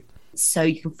up to? So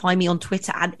you can find me on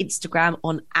Twitter and Instagram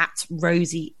on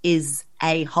 @RosieIsAHolt.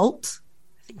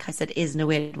 I think I said is in a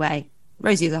weird way.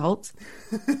 Rosie is a Holt.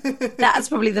 That's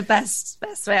probably the best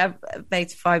way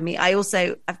to find me. I've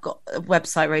got a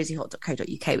website,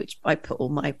 rosieholt.co.uk, which I put all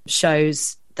my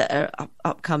shows that are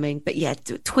upcoming. But yeah,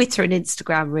 Twitter and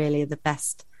Instagram really are the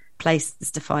best places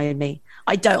to find me.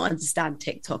 I don't understand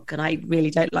TikTok and I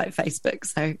really don't like Facebook,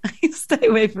 so I stay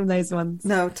away from those ones.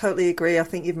 No, totally agree. I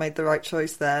think you've made the right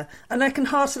choice there. And I can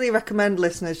heartily recommend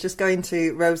listeners just going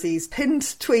to Rosie's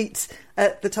pinned tweet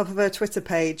at the top of her Twitter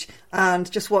page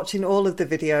and just watching all of the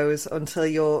videos until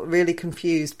you're really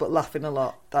confused but laughing a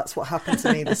lot. That's what happened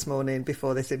to me this morning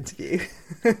before this interview.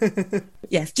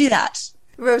 Yes, do that.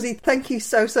 Rosie, thank you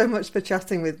so much for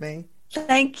chatting with me.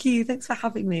 Thank you. Thanks for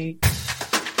having me.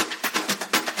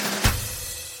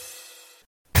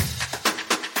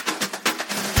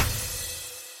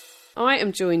 I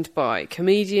am joined by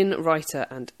comedian, writer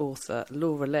and author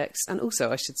Laura Lex, and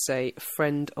also, I should say,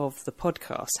 friend of the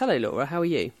podcast. Hello, Laura. How are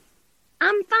you?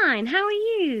 I'm fine. How are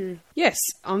you? Yes,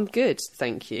 I'm good,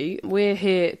 thank you. We're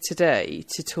here today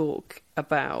to talk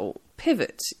about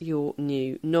Pivot, your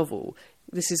new novel.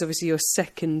 This is obviously your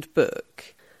second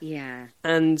book. Yeah.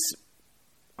 And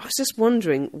I was just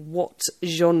wondering what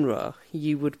genre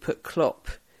you would put Klopp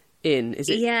in. Is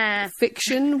it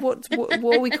fiction? What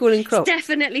are we calling Klopp? It's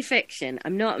definitely fiction.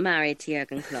 I'm not married to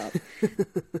Jurgen Klopp.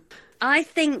 I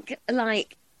think,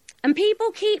 and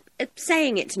people keep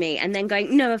saying it to me and then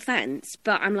going, no offence,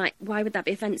 but I'm like, why would that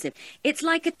be offensive? It's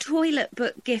like a toilet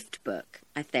book gift book,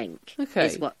 I think,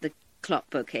 is what the Klopp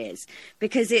book is.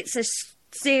 Because it's a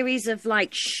series of,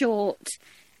 short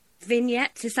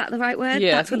vignettes, is that the right word?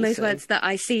 Yeah, that's one of those words that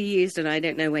I see used and I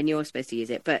don't know when you're supposed to use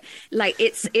it, but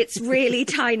it's really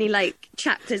tiny,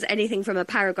 chapters, anything from a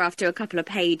paragraph to a couple of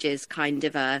pages, kind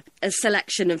of a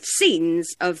selection of scenes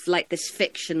of this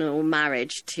fictional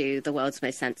marriage to the world's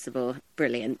most sensible,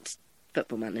 brilliant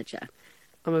football manager.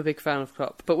 I'm a big fan of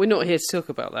Klopp, but we're not here to talk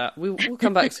about that. We'll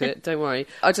come back to it, don't worry.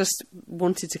 I just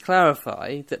wanted to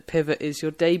clarify that Pivot is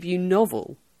your debut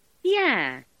novel.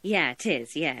 Yeah, it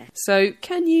is, yeah. So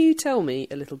can you tell me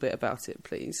a little bit about it,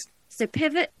 please? So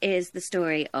Pivot is the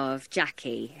story of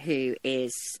Jackie, who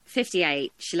is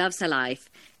 58. She loves her life.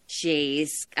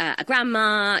 She's a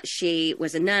grandma. She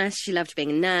was a nurse. She loved being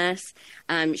a nurse.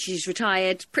 She's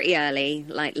retired pretty early.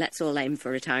 Let's all aim for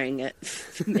retiring at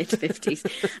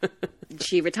mid-50s.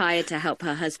 She retired to help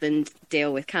her husband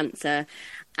deal with cancer.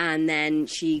 And then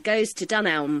she goes to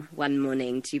Dunelm one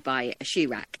morning to buy a shoe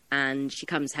rack, and she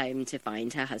comes home to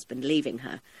find her husband leaving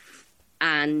her.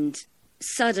 And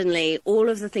suddenly all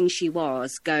of the things she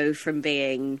was go from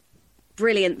being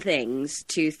brilliant things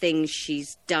to things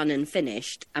she's done and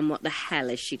finished, and what the hell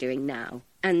is she doing now?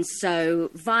 And so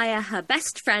via her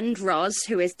best friend Roz,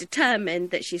 who is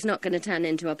determined that she's not going to turn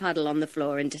into a puddle on the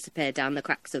floor and disappear down the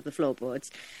cracks of the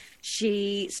floorboards,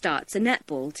 she starts a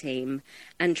netball team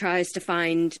and tries to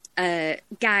find a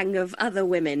gang of other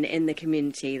women in the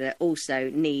community that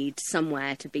also need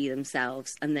somewhere to be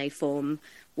themselves, and they form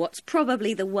what's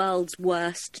probably the world's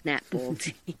worst netball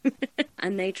team.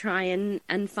 And they try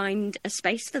and find a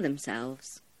space for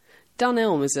themselves.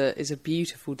 Dunelm is a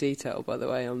beautiful detail, by the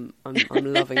way. I'm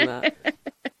loving that.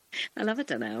 I love a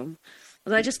Dunelm.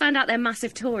 Although I just found out they're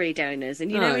massive Tory donors.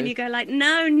 And you know, Oh. when you go like,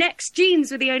 no, Next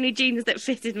jeans were the only jeans that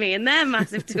fitted me, and they're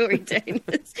massive Tory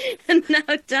donors. And now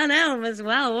Dunelm as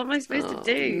well. What am I supposed to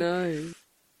do? No.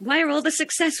 Why are all the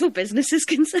successful businesses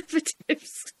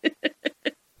Conservatives?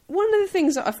 One of the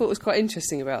things that I thought was quite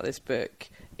interesting about this book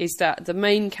is that the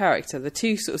main character, the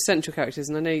two sort of central characters,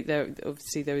 and I know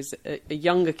there is a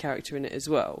younger character in it as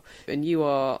well, and you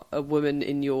are a woman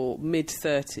in your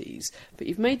mid-30s, but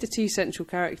you've made the two central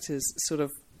characters sort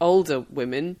of older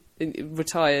women,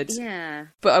 retired. Yeah.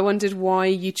 But I wondered why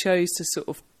you chose to sort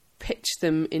of pitch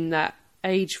them in that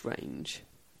age range.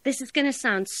 This is going to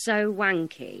sound so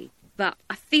wanky, but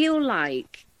I feel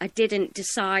like I didn't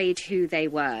decide who they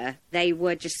were. They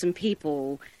were just some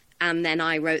people, and then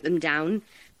I wrote them down.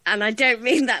 And I don't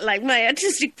mean that like my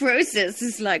artistic process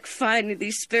is like finding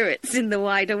these spirits in the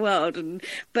wider world.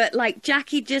 But like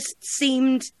Jackie just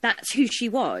seemed, that's who she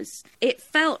was. It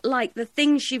felt like the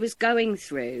things she was going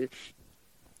through,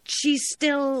 she's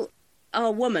still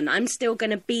a woman. I'm still going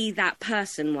to be that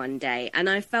person one day. And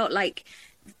I felt like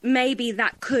maybe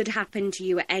that could happen to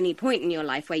you at any point in your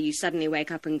life where you suddenly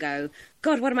wake up and go,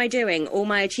 God, what am I doing? All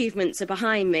my achievements are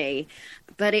behind me.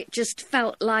 But it just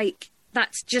felt like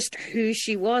that's just who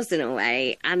she was in a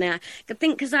way. And I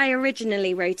think because I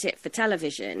originally wrote it for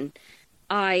television,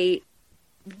 I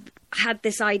had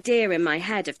this idea in my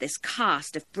head of this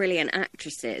cast of brilliant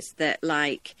actresses that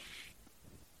like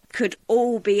could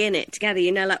all be in it together,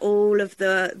 you know, like all of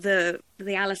the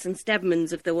Alison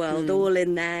Steadmans of the world, all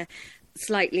in their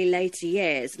slightly later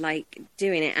years, like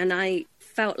doing it. And I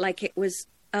felt like it was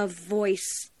a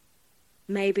voice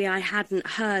maybe I hadn't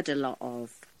heard a lot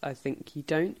of. I think you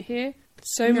don't hear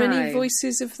so many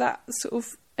voices of that sort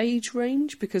of age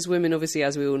range, because women obviously,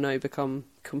 as we all know, become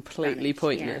completely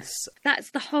pointless. Yeah.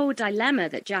 That's the whole dilemma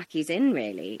that Jackie's in,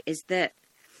 really, is that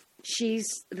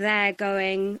she's there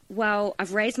going, well,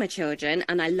 I've raised my children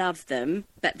and I love them,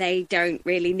 but they don't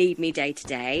really need me day to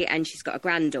day. And she's got a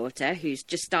granddaughter who's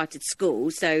just started school,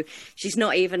 so she's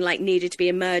not even like needed to be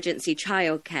emergency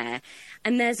childcare.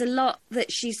 And there's a lot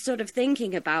that she's sort of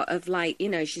thinking about of like, you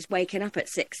know, she's waking up at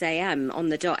 6 a.m. on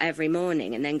the dot every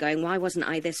morning and then going, why wasn't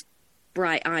I this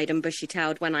bright-eyed and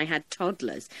bushy-tailed when I had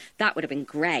toddlers? That would have been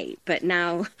great. But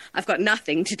now I've got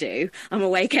nothing to do. I'm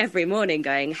awake every morning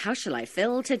going, how shall I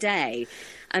fill today?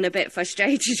 And a bit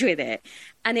frustrated with it.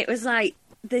 And it was like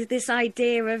this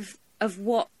idea of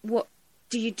what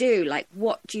do you do? Like,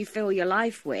 what do you fill your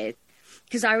life with?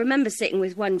 Because I remember sitting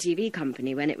with one TV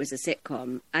company when it was a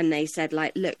sitcom, and they said,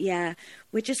 like, look, yeah,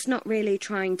 we're just not really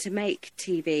trying to make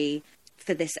TV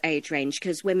for this age range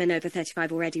because women over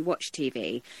 35 already watch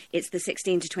TV. It's the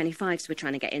 16 to 25s we're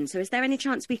trying to get in. So is there any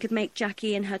chance we could make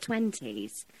Jackie in her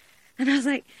 20s? And I was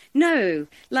like, no,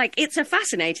 like, it's a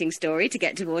fascinating story to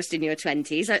get divorced in your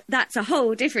 20s. That's a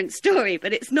whole different story,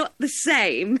 but it's not the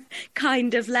same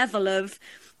kind of level of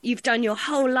you've done your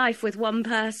whole life with one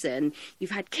person.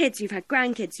 You've had kids, you've had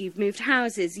grandkids, you've moved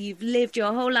houses, you've lived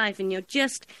your whole life, and you're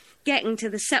just getting to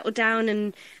the settle down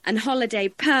and holiday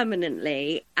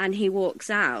permanently, and he walks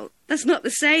out. That's not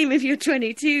the same if you're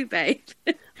 22, babe.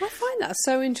 I find that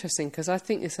so interesting because I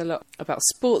think it's a lot about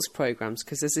sports programmes,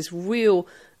 because there's this real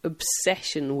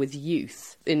obsession with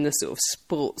youth in the sort of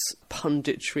sports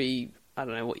punditry, I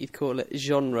don't know what you'd call it,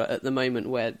 genre at the moment,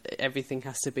 where everything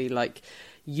has to be like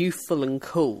youthful and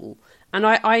cool. And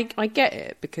I get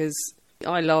it, because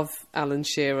I love Alan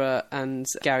Shearer and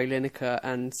Gary Lineker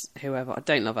and whoever. I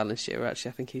don't love Alan Shearer, actually.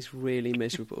 I think he's really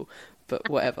miserable, but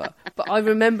whatever. But I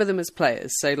remember them as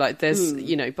players. So, like, there's,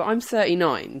 you know, but I'm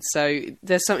 39, so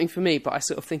there's something for me. But I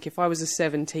sort of think if I was a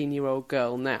 17-year-old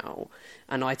girl now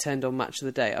and I turned on Match of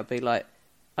the Day, I'd be like,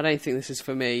 I don't think this is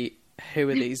for me. Who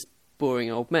are these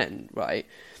boring old men, right?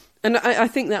 And I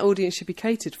think that audience should be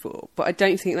catered for, but I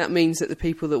don't think that means that the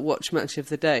people that watch Match of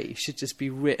the Day should just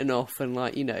be written off and,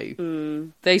 like, you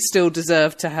know, they still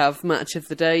deserve to have Match of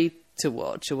the Day to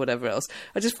watch or whatever else.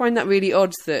 I just find that really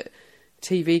odd that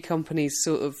TV companies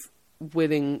sort of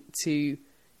willing to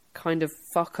kind of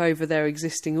fuck over their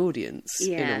existing audience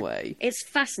in a way. It's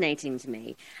fascinating to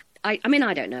me. I mean,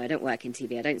 I don't know. I don't work in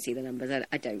TV. I don't see the numbers.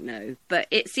 I don't know. But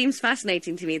it seems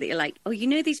fascinating to me that you're like, oh, you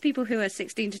know, these people who are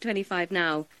 16 to 25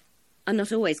 now are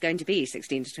not always going to be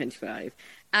 16 to 25.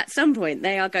 At some point,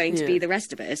 they are going to be the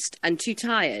rest of us and too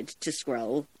tired to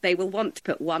scroll. They will want to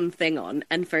put one thing on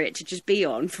and for it to just be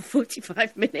on for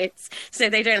 45 minutes so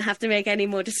they don't have to make any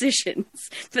more decisions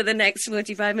for the next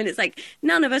 45 minutes. Like,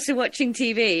 none of us are watching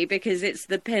TV because it's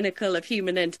the pinnacle of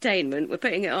human entertainment. We're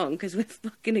putting it on because we're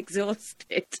fucking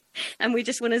exhausted and we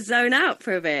just want to zone out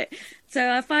for a bit.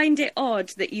 So I find it odd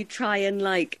that you try and,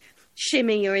 like,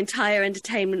 shimmy your entire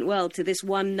entertainment world to this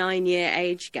 9-year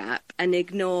age gap and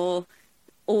ignore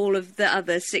all of the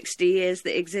other 60 years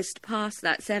that exist past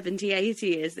that, 70, 80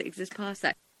 years that exist past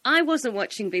that. I wasn't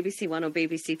watching BBC One or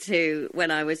BBC Two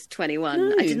when I was 21.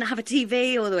 No. I didn't have a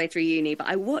TV all the way through uni, but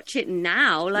I watch it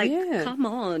now. Like, Yeah. come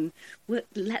on.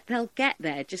 They'll get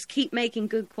there. Just keep making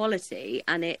good quality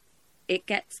and it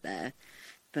gets there.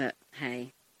 But,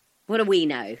 hey, what do we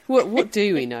know? What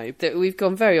do we know? That we've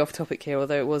gone very off topic here,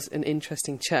 although it was an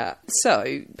interesting chat.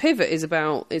 So, Pivot is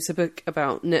it's a book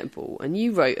about netball, and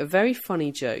you wrote a very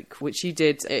funny joke, which you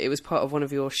did. It was part of one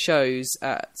of your shows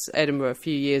at Edinburgh a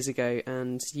few years ago,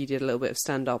 and you did a little bit of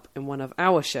stand-up in one of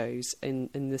our shows in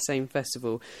the same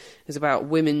festival. It's about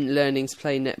women learning to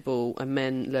play netball and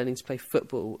men learning to play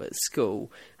football at school,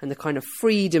 and the kind of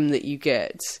freedom that you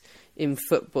get in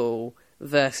football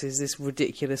versus this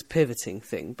ridiculous pivoting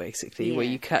thing, basically, where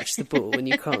you catch the ball and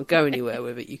you can't go anywhere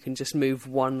with it. You can just move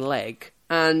one leg.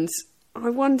 And I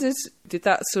wondered, did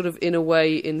that sort of, in a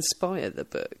way, inspire the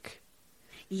book?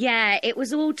 Yeah, it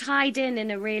was all tied in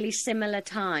a really similar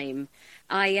time.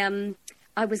 I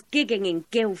was gigging in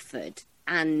Guildford,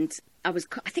 and I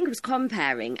think it was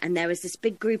comparing, and there was this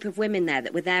big group of women there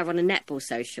that were there on a netball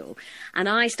social, and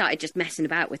I started just messing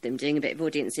about with them, doing a bit of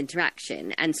audience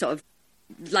interaction, and sort of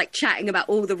like chatting about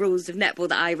all the rules of netball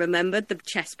that I remembered, the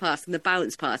chest pass and the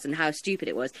bounce pass and how stupid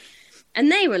it was.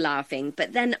 And they were laughing,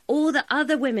 but then all the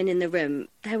other women in the room,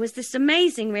 there was this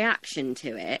amazing reaction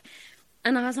to it.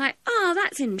 And I was like, oh,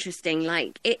 that's interesting.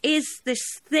 Like, it is this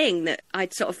thing that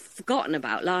I'd sort of forgotten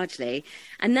about largely.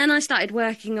 And then I started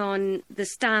working on the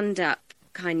stand-up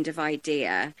kind of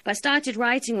idea. But I started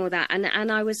writing all that,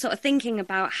 and I was sort of thinking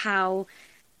about how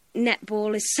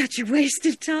netball is such a waste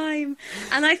of time.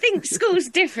 And I think school's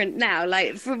different now.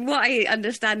 Like, from what I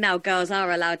understand now, girls are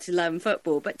allowed to learn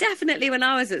football, but definitely when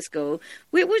I was at school,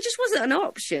 we just wasn't an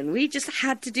option. We just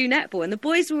had to do netball, and the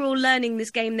boys were all learning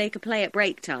this game they could play at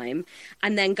break time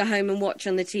and then go home and watch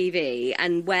on the TV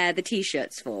and wear the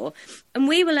t-shirts for. And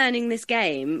we were learning this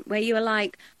game where you were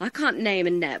like, I can't name a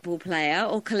netball player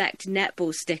or collect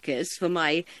netball stickers for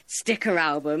my sticker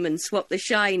album and swap the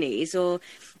shinies or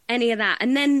any of that.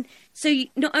 And then, so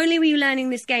not only were you learning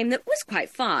this game that was quite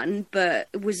fun, but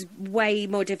it was way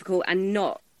more difficult and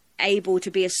not able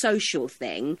to be a social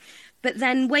thing, but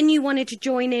then when you wanted to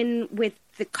join in with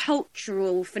the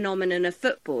cultural phenomenon of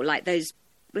football, like those,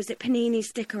 was it Panini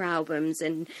sticker albums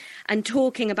and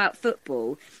talking about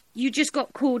football, you just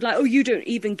got called like, oh, you don't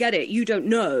even get it, you don't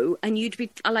know. And you'd be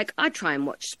like, I'd try and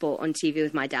watch sport on TV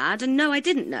with my dad, and no, I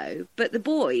didn't know. But the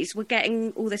boys were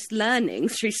getting all this learning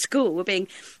through school, were being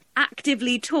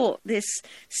actively taught this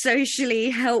socially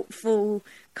helpful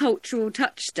cultural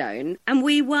touchstone, and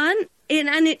we weren't.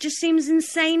 And it just seems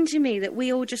insane to me that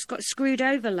we all just got screwed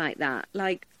over like that.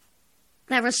 Like,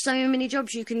 there are so many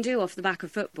jobs you can do off the back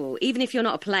of football, even if you're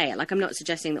not a player. Like, I'm not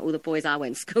suggesting that all the boys I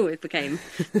went to school with became,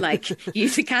 like,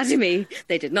 youth academy.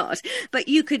 They did not. But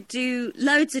you could do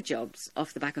loads of jobs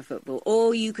off the back of football,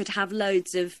 or you could have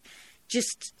loads of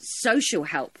just social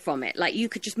help from it. Like, you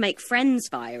could just make friends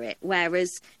via it,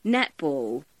 whereas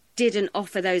netball didn't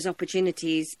offer those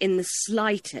opportunities in the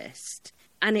slightest.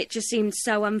 And it just seemed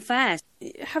so unfair.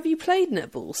 Have you played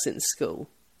netball since school?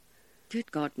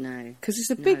 Good God, no. Because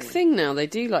it's a big thing now. They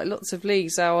do like lots of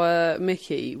leagues. Our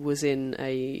Mickey was in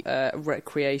a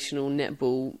recreational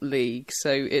netball league, so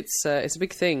it's a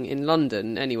big thing in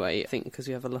London anyway. I think because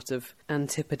we have a lot of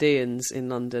Antipodeans in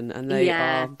London, and they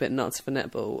are a bit nuts for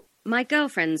netball. My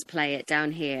girlfriends play it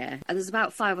down here. There's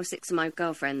about 5 or 6 of my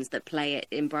girlfriends that play it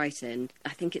in Brighton. I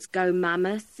think it's Go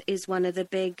Mammoth is one of the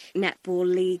big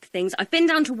netball league things. I've been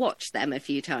down to watch them a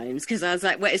few times because I was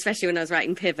like, well, especially when I was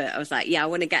writing Pivot, I was like, yeah, I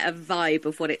want to get a vibe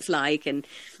of what it's like and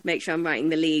make sure I'm writing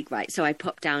the league right. So I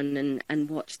popped down and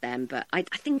watched them. But I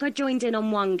think I joined in on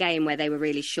one game where they were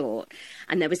really short,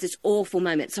 and there was this awful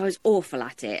moment. So I was awful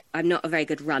at it. I'm not a very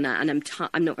good runner, and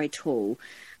I'm not very tall.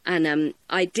 And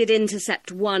I did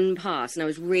intercept one pass, and I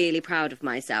was really proud of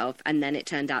myself. And then it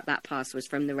turned out that pass was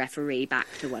from the referee back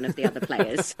to one of the other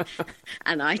players.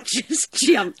 And I just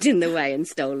jumped in the way and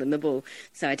stolen the ball.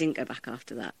 So I didn't go back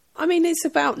after that. I mean, it's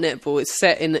about netball. It's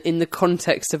set in the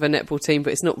context of a netball team,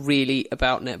 but it's not really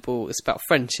about netball. It's about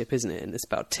friendship, isn't it? And it's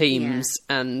about teams.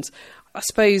 Yeah. And I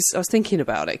suppose I was thinking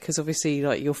about it because obviously,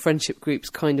 like, your friendship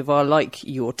groups kind of are like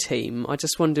your team. I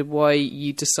just wondered why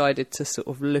you decided to sort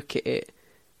of look at it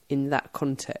in that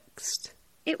context.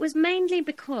 It was mainly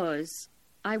because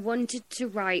I wanted to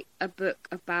write a book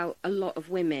about a lot of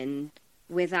women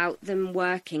without them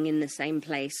working in the same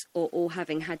place or all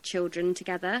having had children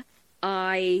together.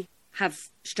 I have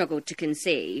struggled to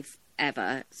conceive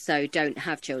ever, so don't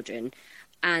have children.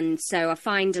 And so I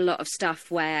find a lot of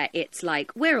stuff where it's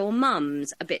like, we're all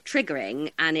mums, a bit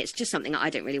triggering, and it's just something I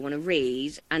don't really want to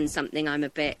read, and something I'm a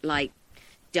bit like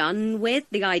done with,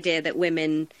 the idea that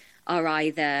women are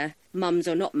either mums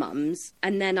or not mums.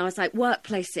 And then I was like,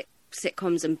 workplace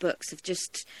sitcoms and books have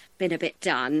just been a bit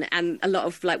done, and a lot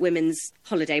of like women's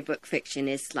holiday book fiction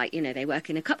is like, you know, they work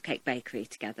in a cupcake bakery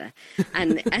together,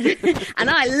 and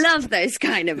I love those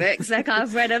kind of books. Like,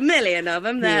 I've read a million of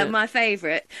them, they're my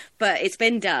favourite, but it's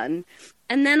been done.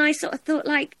 And then I sort of thought,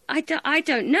 like, I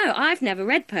don't know, I've never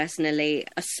read personally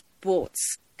a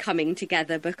sports coming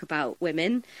together book about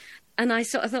women. And I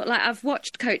sort of thought, like, I've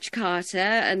watched Coach Carter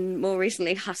and more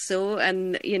recently Hustle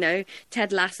and, you know,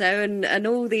 Ted Lasso and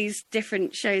all these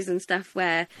different shows and stuff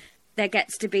where there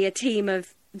gets to be a team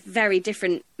of very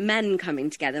different men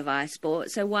coming together via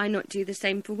sport. So why not do the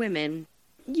same for women?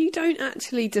 You don't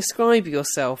actually describe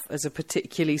yourself as a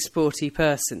particularly sporty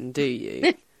person, do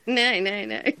you? No.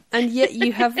 And yet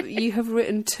you have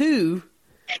written 2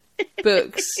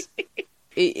 books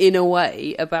in a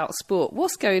way about sport.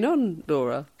 What's going on,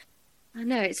 Laura? I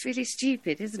know, it's really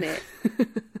stupid, isn't it?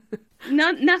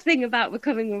 Nothing about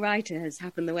becoming a writer has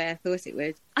happened the way I thought it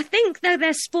would. I think, though,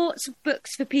 there's sports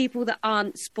books for people that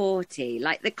aren't sporty.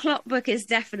 Like, the clock book is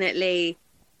definitely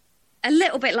a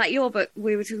little bit like your book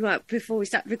we were talking about before we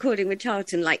started recording with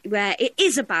Charlton, like, where it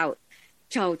is about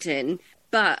Charlton,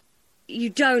 but you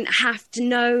don't have to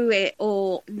know it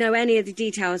or know any of the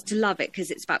details to love it because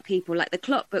it's about people. Like, the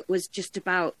clock book was just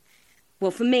about,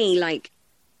 well, for me, like,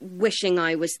 wishing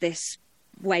I was this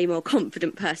way more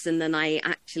confident person than I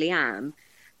actually am.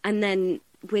 And then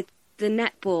with the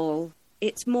netball,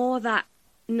 it's more that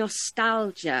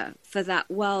nostalgia for that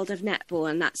world of netball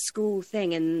and that school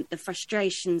thing and the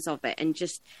frustrations of it, and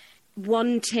just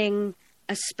wanting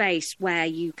a space where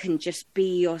you can just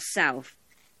be yourself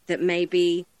that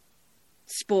maybe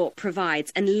sport provides,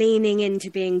 and leaning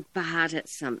into being bad at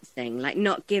something, like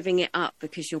not giving it up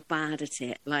because you're bad at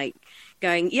it, like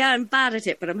going, yeah, I'm bad at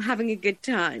it, but I'm having a good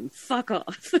time, fuck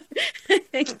off.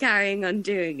 Carrying on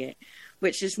doing it,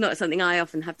 which is not something I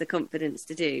often have the confidence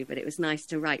to do, but it was nice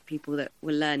to write people that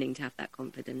were learning to have that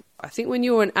confidence. I think when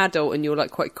you're an adult and you're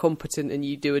like quite competent and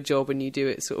you do a job and you do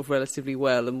it sort of relatively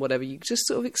well and whatever, you just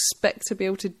sort of expect to be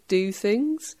able to do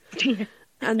things.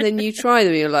 And then you try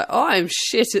them and you're like, oh, I'm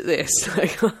shit at this.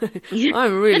 Like,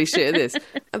 I'm really shit at this.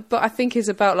 But I think it's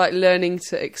about like learning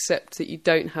to accept that you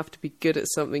don't have to be good at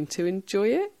something to enjoy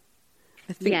it.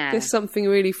 I think there's something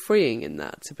really freeing in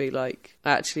that, to be like,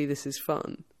 actually, this is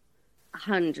fun.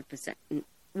 100%.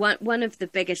 One of the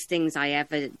biggest things I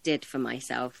ever did for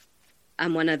myself,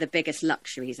 and one of the biggest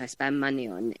luxuries I spend money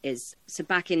on, is, so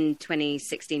back in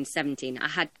 2016-17, I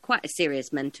had quite a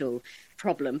serious mental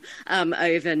problem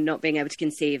over not being able to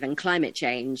conceive and climate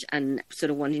change, and sort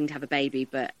of wanting to have a baby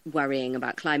but worrying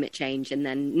about climate change, and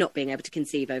then not being able to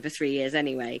conceive over 3 years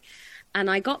anyway. And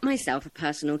I got myself a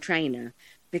personal trainer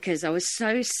because I was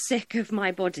so sick of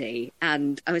my body,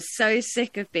 and I was so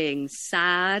sick of being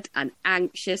sad and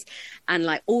anxious and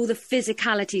like all the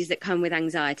physicalities that come with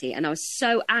anxiety. And I was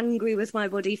so angry with my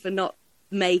body for not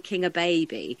making a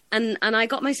baby. And I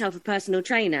got myself a personal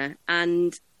trainer.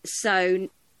 And so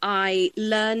I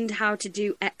learned how to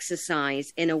do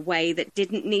exercise in a way that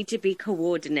didn't need to be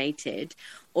coordinated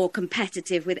or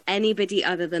competitive with anybody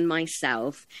other than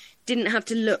myself. Didn't have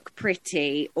to look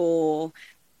pretty or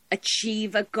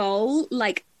achieve a goal,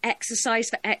 like exercise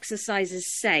for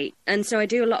exercise's sake. And so I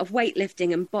do a lot of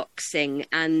weightlifting and boxing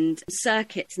and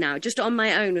circuits now, just on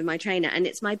my own with my trainer. And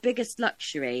it's my biggest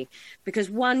luxury because,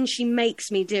 one, she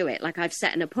makes me do it. Like, I've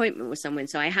set an appointment with someone,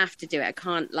 so I have to do it. I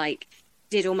can't like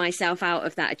diddle myself out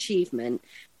of that achievement.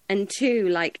 And two,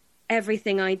 like,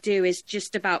 everything I do is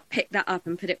just about pick that up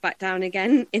and put it back down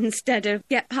again instead of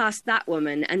get past that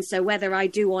woman. And so whether I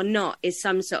do or not is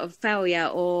some sort of failure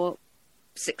or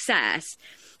success.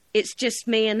 It's just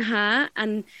me and her,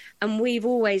 and we've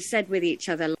always said with each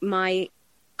other, my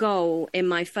goal in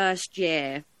my first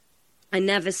year, I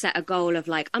never set a goal of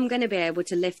like, I'm going to be able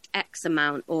to lift X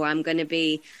amount, or I'm going to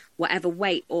be whatever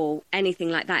weight or anything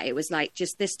like that. It was like,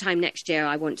 just this time next year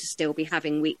I want to still be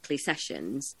having weekly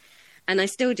sessions. And I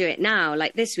still do it now.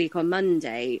 Like this week on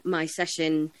Monday, my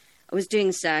session, I was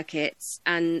doing circuits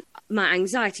and my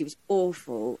anxiety was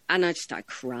awful. And I just started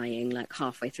crying like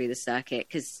halfway through the circuit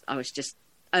because I was just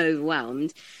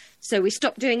overwhelmed. So we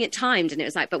stopped doing it timed, and it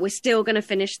was like, but we're still going to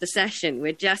finish the session.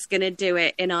 We're just going to do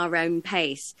it in our own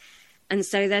pace. And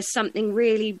so there's something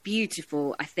really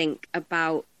beautiful, I think,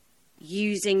 about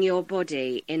using your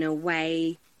body in a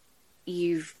way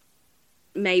you've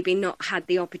maybe not had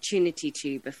the opportunity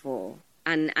to before,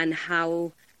 and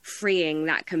how freeing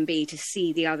that can be to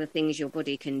see the other things your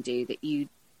body can do that you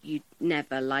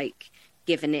never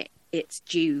given it its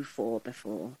due for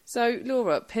before. So,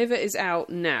 Laura, Pivot is out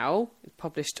now,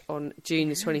 published on June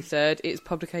the 23rd. It's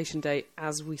publication day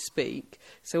as we speak.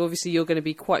 So obviously you're going to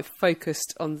be quite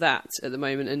focused on that at the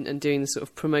moment and doing the sort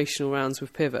of promotional rounds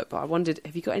with Pivot. But I wondered,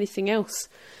 have you got anything else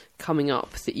coming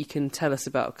up that you can tell us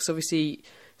about? Because obviously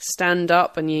Stand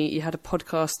Up, and you had a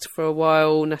podcast for a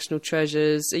while, National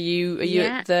Treasures. Are you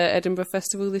at the Edinburgh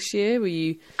Festival this year? Were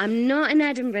you? I'm not in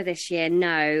Edinburgh this year,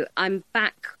 no. I'm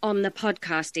back on the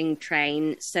podcasting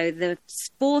train. So the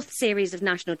 4th series of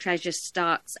National Treasures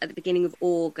starts at the beginning of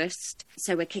August.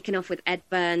 So we're kicking off with Ed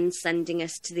Burns sending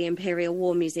us to the Imperial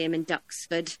War Museum in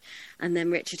Duxford, and then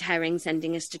Richard Herring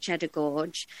sending us to Cheddar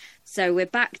Gorge. So we're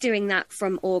back doing that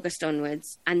from August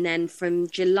onwards. And then from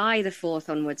July the 4th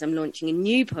onwards, I'm launching a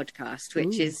new podcast,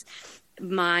 which is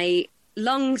my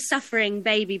long-suffering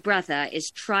baby brother is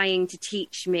trying to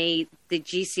teach me the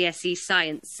GCSE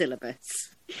science syllabus.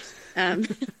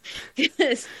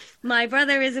 Because my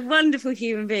brother is a wonderful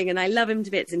human being and I love him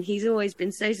to bits, and he's always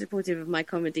been so supportive of my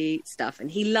comedy stuff,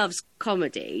 and he loves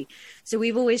comedy. So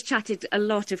we've always chatted a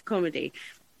lot of comedy.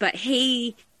 But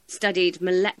he studied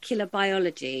molecular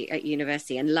biology at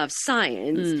university and loves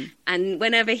science. And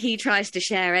whenever he tries to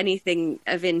share anything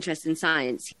of interest in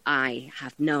science, I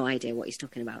have no idea what he's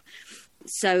talking about.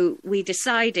 So we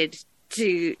decided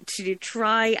to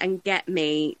try and get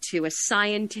me to a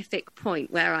scientific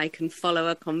point where I can follow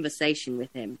a conversation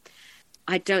with him.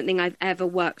 I don't think I've ever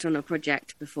worked on a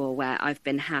project before where I've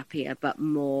been happier but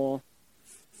more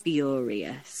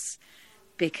furious,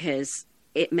 because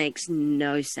it makes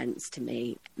no sense to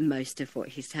me, most of what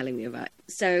he's telling me about.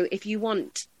 So if you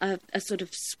want a sort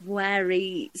of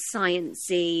sweary,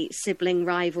 sciencey, sibling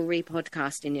rivalry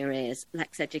podcast in your ears,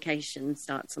 Lex Education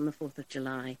starts on the 4th of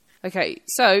July. Okay,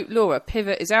 so Laura,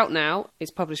 Pivot is out now.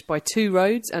 It's published by Two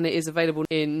Roads and it is available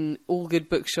in all good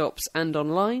bookshops and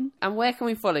online. And where can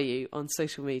we follow you on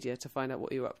social media to find out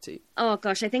what you're up to? Oh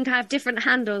gosh, I think I have different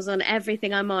handles on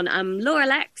everything I'm on. I'm Laura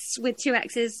Lex with 2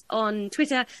 X's on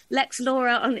Twitter, Lex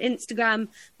Laura on Instagram,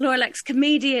 Laura Lex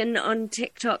Comedian on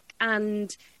TikTok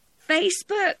and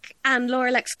Facebook, and Laura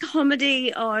Lex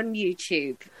Comedy on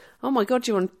YouTube. Oh my God,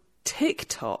 you're on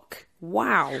TikTok.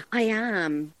 Wow. I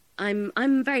am.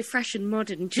 I'm very fresh and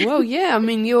modern. Jim. Well, yeah, I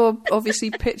mean, you're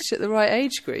obviously pitched at the right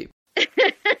age group.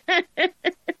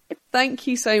 Thank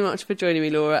you so much for joining me,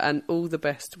 Laura, and all the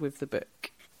best with the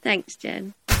book. Thanks,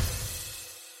 Jen.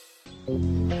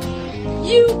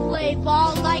 You play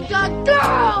ball like a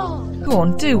girl! Go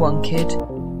on, do one, kid.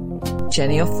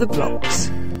 Jenny off the blocks.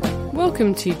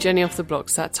 Welcome to Jenny Off the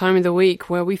Blocks, that time of the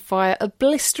week where we fire a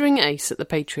blistering ace at the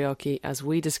patriarchy as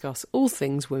we discuss all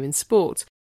things women's sport.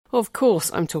 Of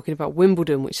course, I'm talking about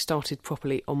Wimbledon, which started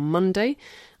properly on Monday.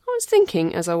 I was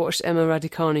thinking, as I watched Emma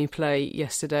Raducanu play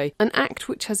yesterday, an act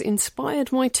which has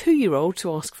inspired my 2-year-old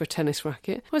to ask for a tennis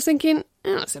racket. I was thinking,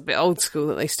 it's a bit old school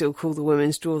that they still call the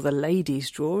women's draw the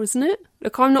ladies' draw, isn't it?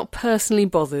 Look, I'm not personally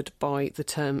bothered by the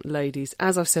term ladies.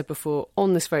 As I've said before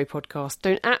on this very podcast,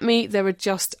 don't at me, there are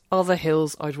just other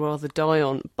hills I'd rather die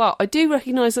on. But I do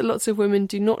recognise that lots of women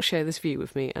do not share this view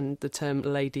with me, and the term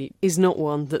lady is not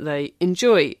one that they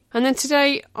enjoy. And then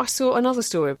today I saw another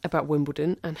story about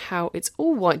Wimbledon and how its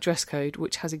all-white dress code,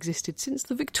 which has existed since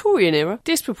the Victorian era,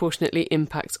 disproportionately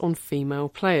impacts on female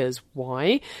players.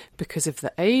 Why? Because of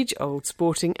the age-old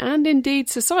sporting and indeed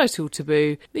societal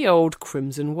taboo, the old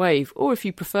crimson wave, or if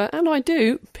you prefer, and I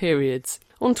do, periods.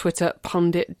 On Twitter,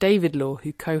 pundit David Law,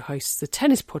 who co-hosts the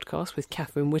tennis podcast with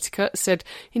Catherine Whitaker, said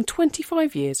in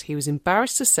 25 years he was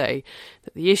embarrassed to say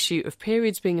that the issue of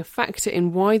periods being a factor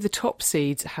in why the top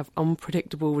seeds have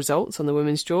unpredictable results on the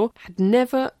women's draw had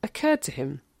never occurred to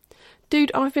him.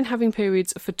 Dude, I've been having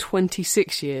periods for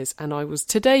 26 years and I was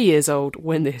today years old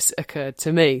when this occurred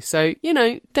to me. So,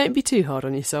 don't be too hard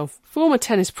on yourself. Former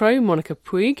tennis pro Monica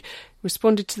Puig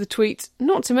responded to the tweet,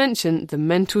 not to mention the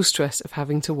mental stress of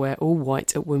having to wear all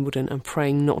white at Wimbledon and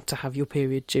praying not to have your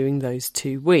period during those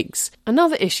 2 weeks.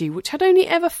 Another issue which had only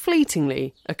ever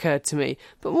fleetingly occurred to me,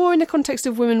 but more in the context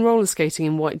of women roller skating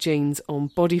in white jeans on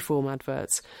Bodyform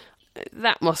adverts.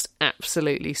 That must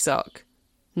absolutely suck.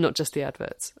 Not just the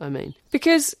adverts, I mean.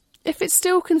 Because if it's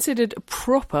still considered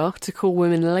proper to call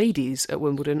women ladies at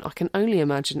Wimbledon, I can only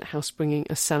imagine how springing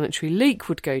a sanitary leak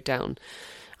would go down.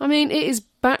 I mean, it is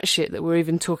batshit that we're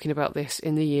even talking about this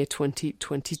in the year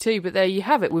 2022, but there you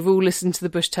have it. We've all listened to the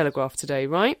Bush Telegraph today,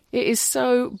 right? It is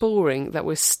so boring that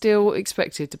we're still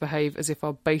expected to behave as if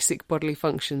our basic bodily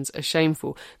functions are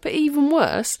shameful. But even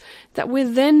worse, that we're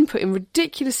then put in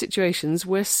ridiculous situations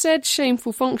where said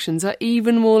shameful functions are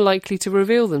even more likely to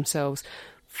reveal themselves.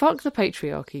 Fuck the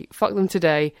patriarchy, fuck them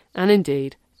today, and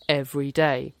indeed, every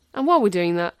day. And while we're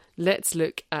doing that, let's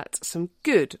look at some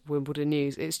good Wimbledon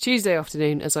news. It's Tuesday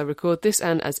afternoon as I record this,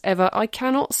 and as ever, I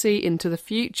cannot see into the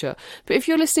future. But if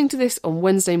you're listening to this on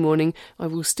Wednesday morning, I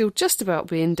will still just about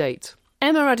be in date.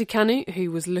 Emma Raducanu, who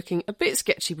was looking a bit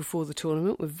sketchy before the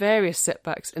tournament with various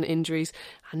setbacks and injuries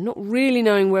and not really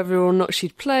knowing whether or not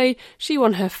she'd play, she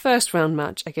won her first round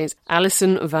match against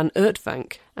Alison van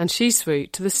Uytvanck, and she's through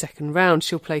to the second round.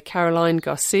 She'll play Caroline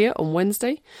Garcia on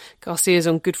Wednesday. Garcia's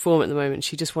on good form at the moment.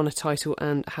 She just won a title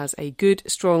and has a good,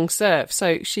 strong serve,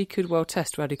 so she could well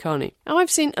test Raducanu. Now,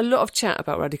 I've seen a lot of chat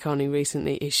about Raducanu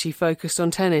recently. Is she focused on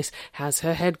tennis? Has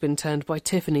her head been turned by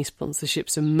Tiffany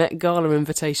sponsorships and Met Gala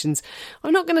invitations?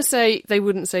 I'm not going to say they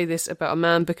wouldn't say this about a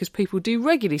man, because people do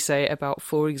regularly say it about,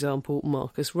 for example,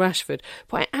 Marcus Rashford.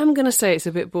 But I am going to say it's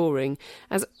a bit boring.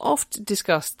 As oft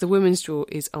discussed, the women's draw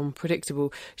is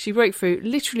unpredictable. She broke through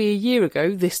literally a year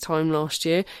ago, this time last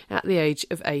year, at the age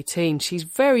of 18. She's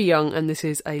very young, and this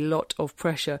is a lot of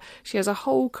pressure. She has a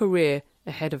whole career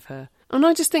ahead of her. And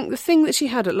I just think the thing that she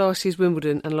had at last year's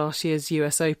Wimbledon and last year's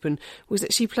US Open was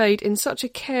that she played in such a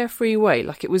carefree way,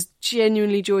 like it was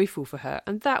genuinely joyful for her,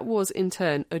 and that was in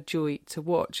turn a joy to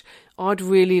watch. I'd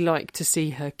really like to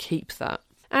see her keep that.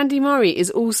 Andy Murray is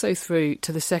also through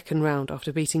to the second round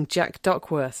after beating Jack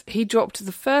Duckworth. He dropped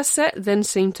the first set, then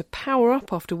seemed to power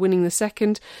up after winning the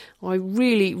second. I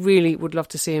really, really would love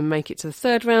to see him make it to the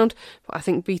third round, but I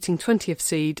think beating 20th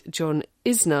seed John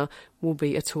Isner will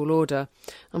be a tall order.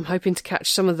 I'm hoping to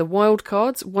catch some of the wild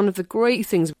cards. One of the great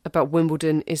things about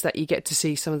Wimbledon is that you get to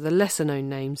see some of the lesser known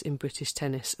names in British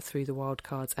tennis through the wild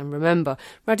cards. And remember,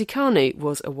 Raducanu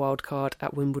was a wild card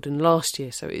at Wimbledon last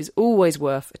year, so it is always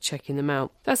worth checking them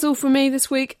out. That's all from me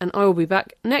this week, and I will be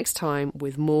back next time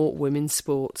with more women's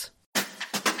sport.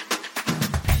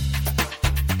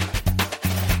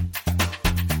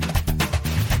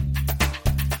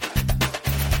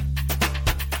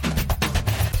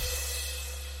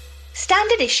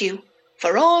 Standard issue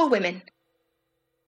for all women.